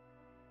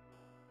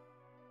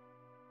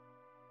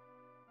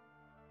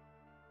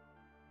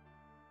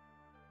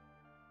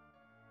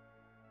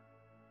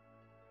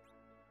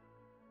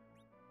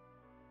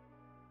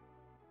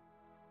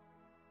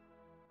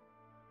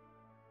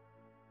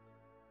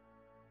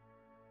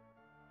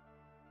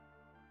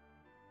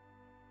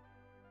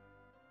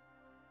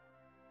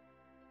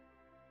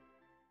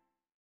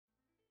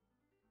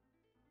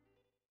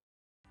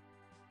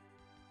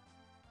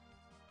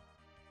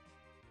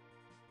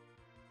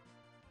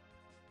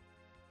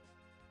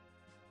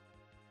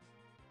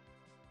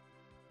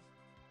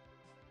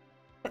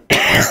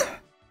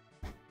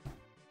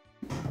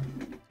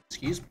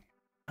 Excuse me.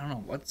 I don't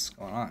know what's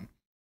going on.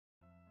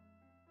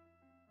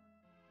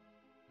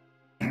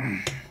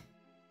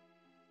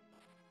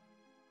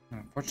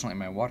 Unfortunately,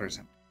 my water's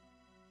empty.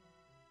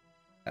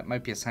 That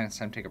might be a sign it's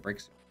time to take a break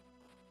soon.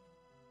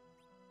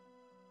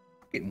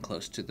 Getting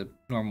close to the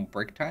normal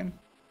break time.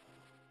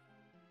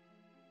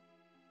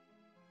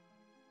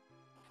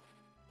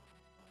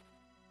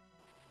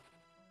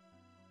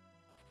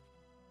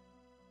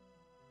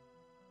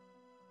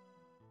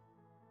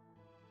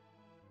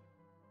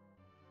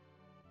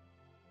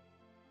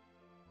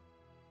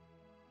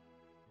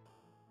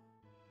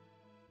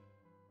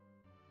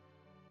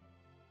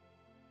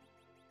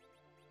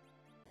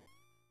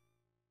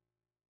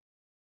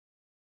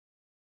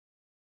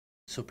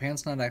 So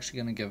Pan's not actually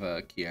going to give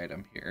a key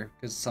item here,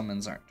 because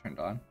summons aren't turned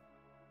on.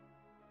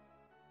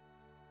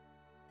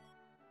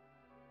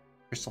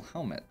 Crystal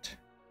Helmet.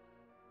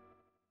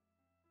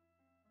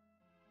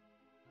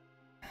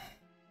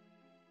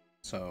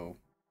 So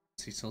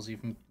Cecil's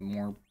even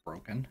more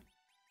broken.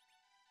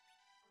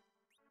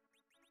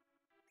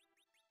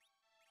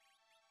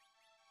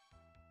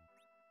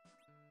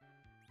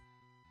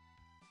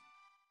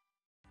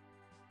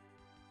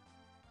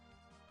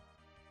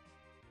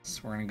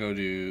 So we're going to go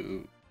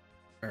to...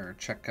 or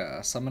check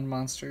summon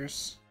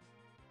monsters.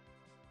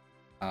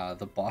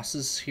 The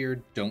bosses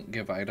here don't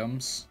give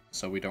items,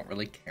 so we don't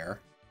really care.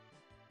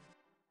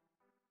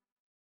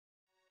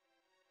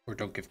 Or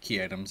don't give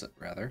key items,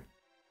 rather.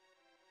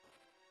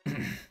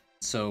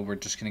 So we're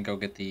just gonna go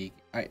get the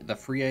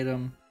free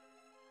item.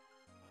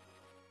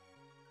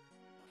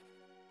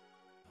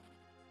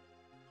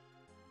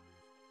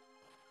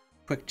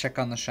 Quick check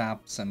on the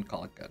shops and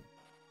call it good.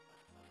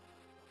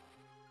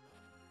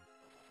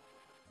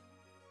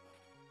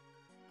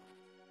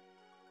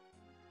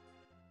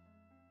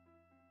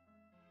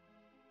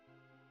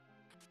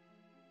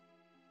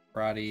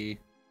 Karate,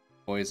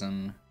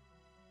 poison.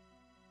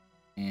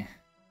 Eh.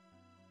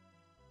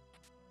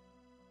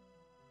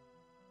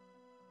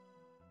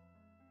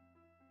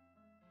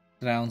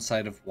 The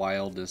downside of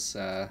Wild is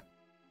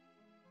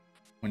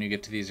when you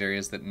get to these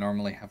areas that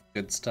normally have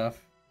good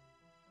stuff,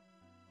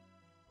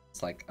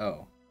 it's like,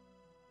 oh,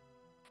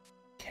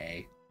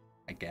 okay,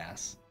 I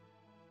guess.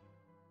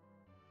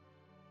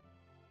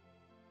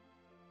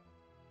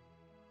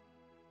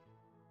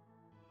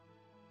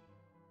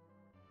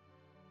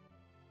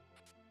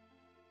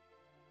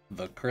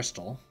 The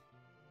crystal.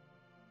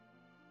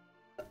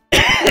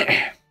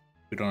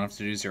 We don't have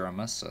to do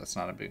Zeromus, so it's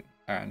not a big,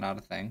 not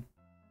a thing.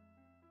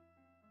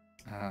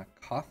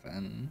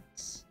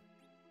 Coffins.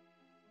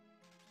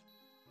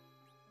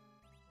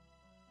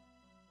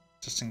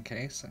 Just in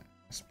case, I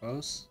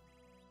suppose.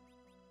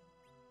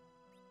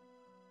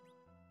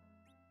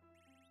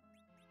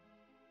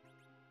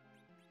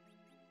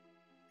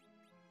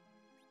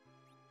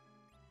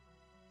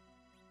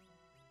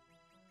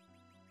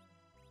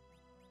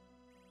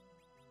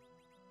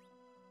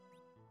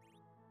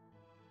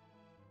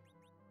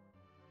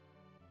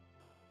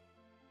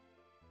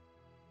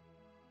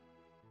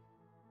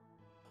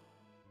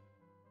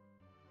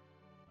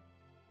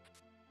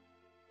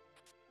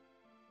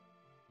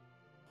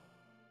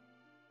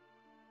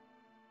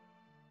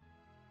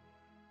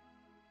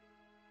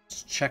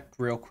 Check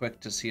real quick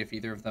to see if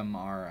either of them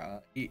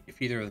are,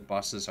 if either of the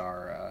bosses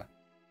are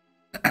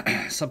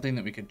something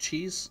that we could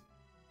cheese.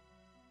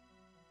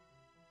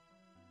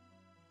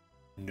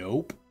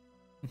 Nope.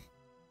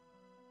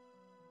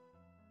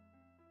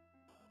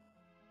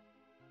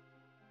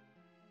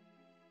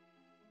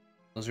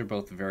 Those are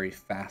both very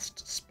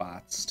fast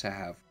spots to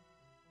have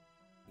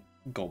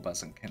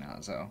Golbez and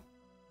Knazo.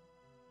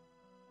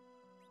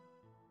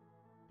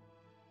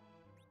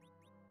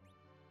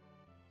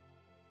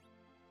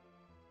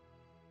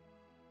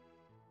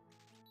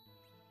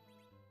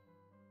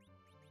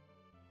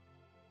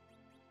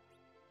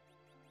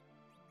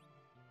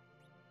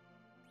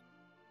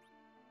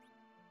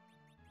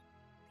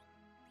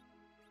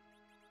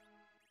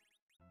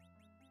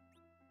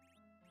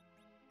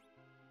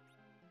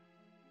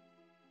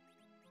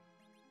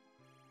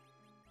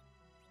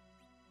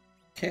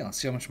 Okay, let's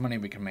see how much money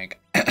we can make.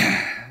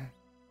 That's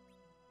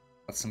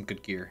some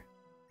good gear.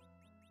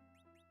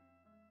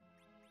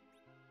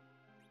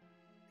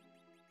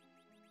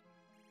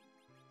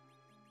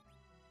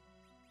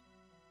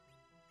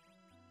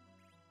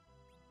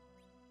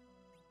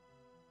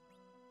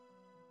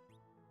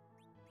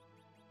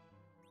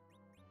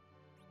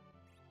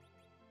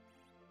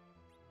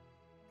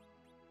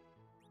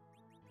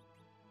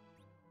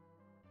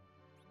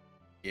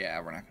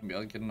 Yeah, we're not going to be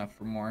able to get enough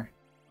for more.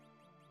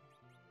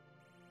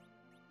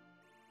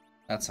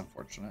 That's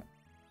unfortunate.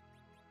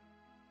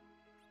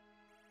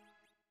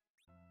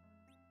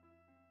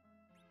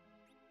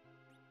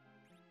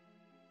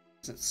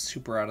 It's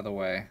super out of the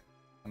way,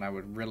 and I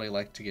would really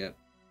like to get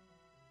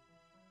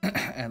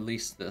at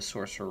least the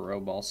Sorcerer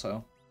Robe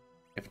also,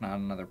 if not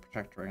another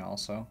Protect Ring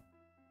also.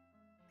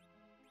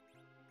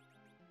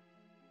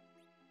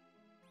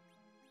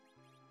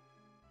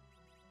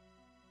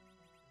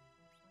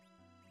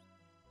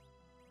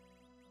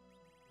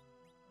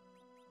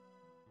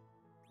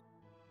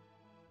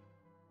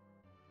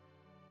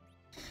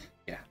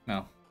 Yeah,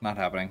 no, not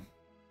happening.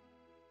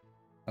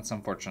 That's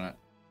unfortunate.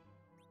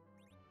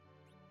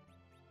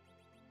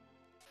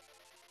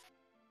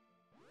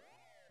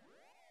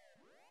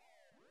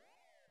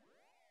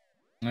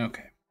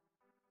 Okay.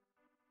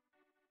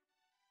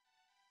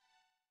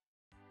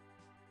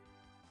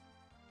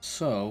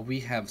 So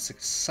we have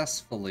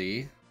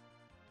successfully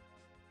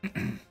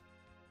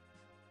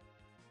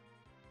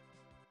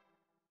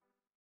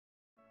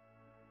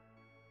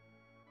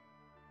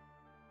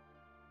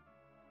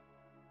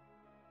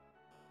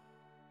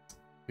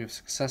we've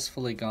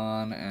successfully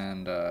gone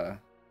and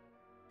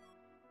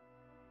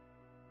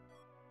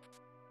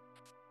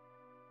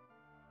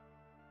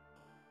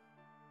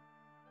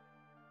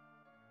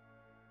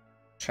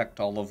checked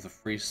all of the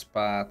free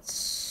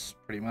spots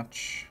pretty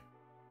much.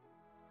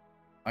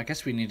 I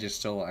guess we need to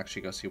still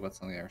actually go see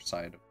what's on the other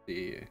side of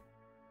the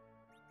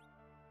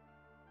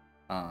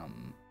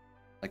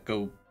like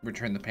go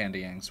return the Panda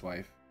Yang's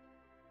wife.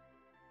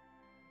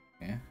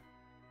 Yeah.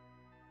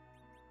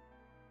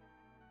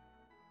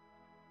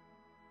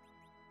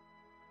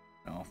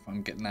 No, if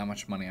I'm getting that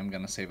much money, I'm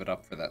gonna save it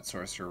up for that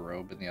Sorcerer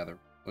Robe in the other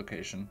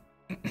location.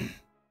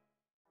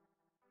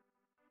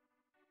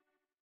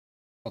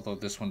 Although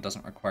this one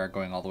doesn't require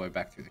going all the way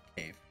back through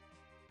the cave.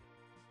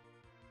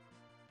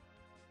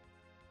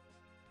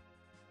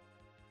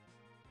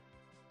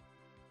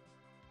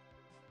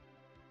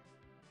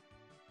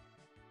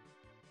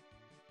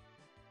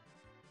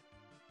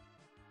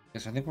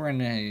 Yes, I think we're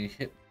gonna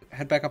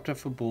head back up to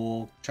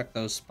Fabul, check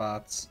those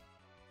spots.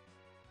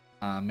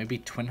 Maybe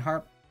Twin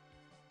Harp,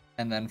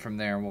 and then from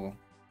there we'll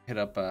hit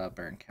up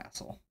Baron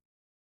Castle.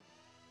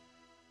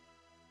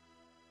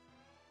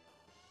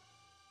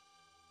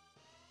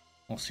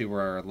 We'll see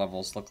where our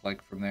levels look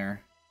like from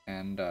there,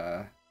 and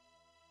that'll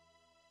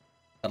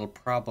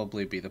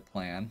probably be the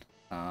plan.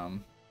 I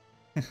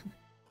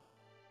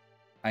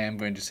am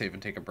going to save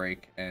and take a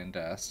break and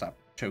stop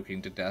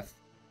choking to death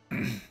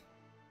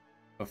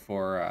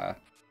before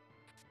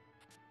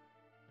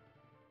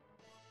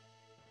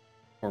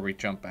we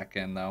jump back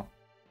in, though,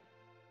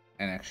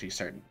 and actually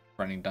start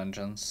running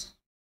dungeons.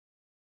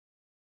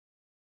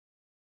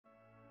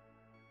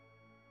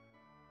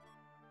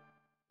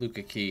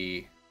 Luca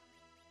Key.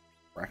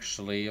 We're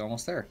actually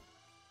almost there.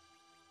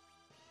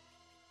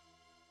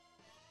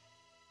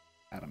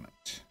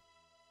 Adamant.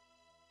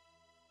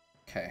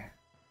 Okay. Did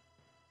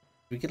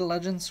we get a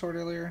legend sword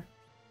earlier?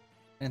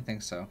 I didn't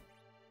think so.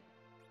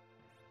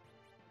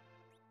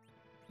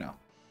 No.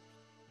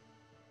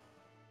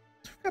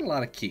 So we've got a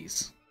lot of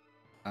keys.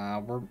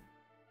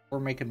 We're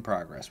making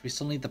progress. We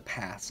still need the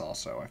paths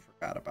also, I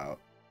forgot about.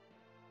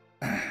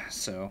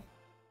 So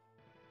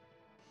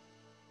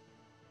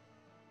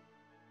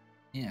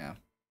yeah.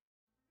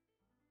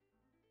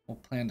 We'll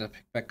plan to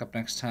pick back up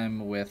next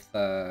time with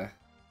Dark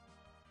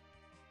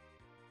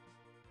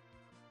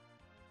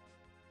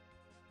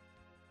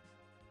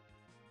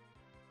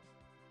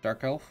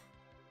Elf.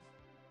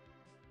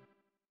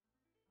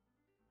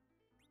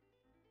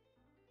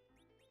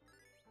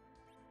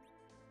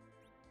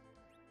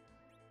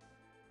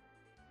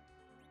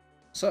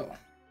 So,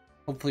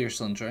 hopefully you're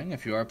still enjoying.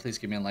 If you are, please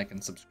give me a like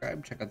and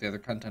subscribe. Check out the other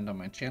content on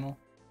my channel.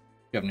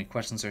 If you have any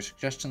questions or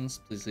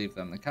suggestions, please leave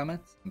them in the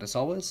comments. And as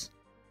always,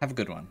 have a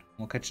good one.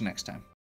 We'll catch you next time.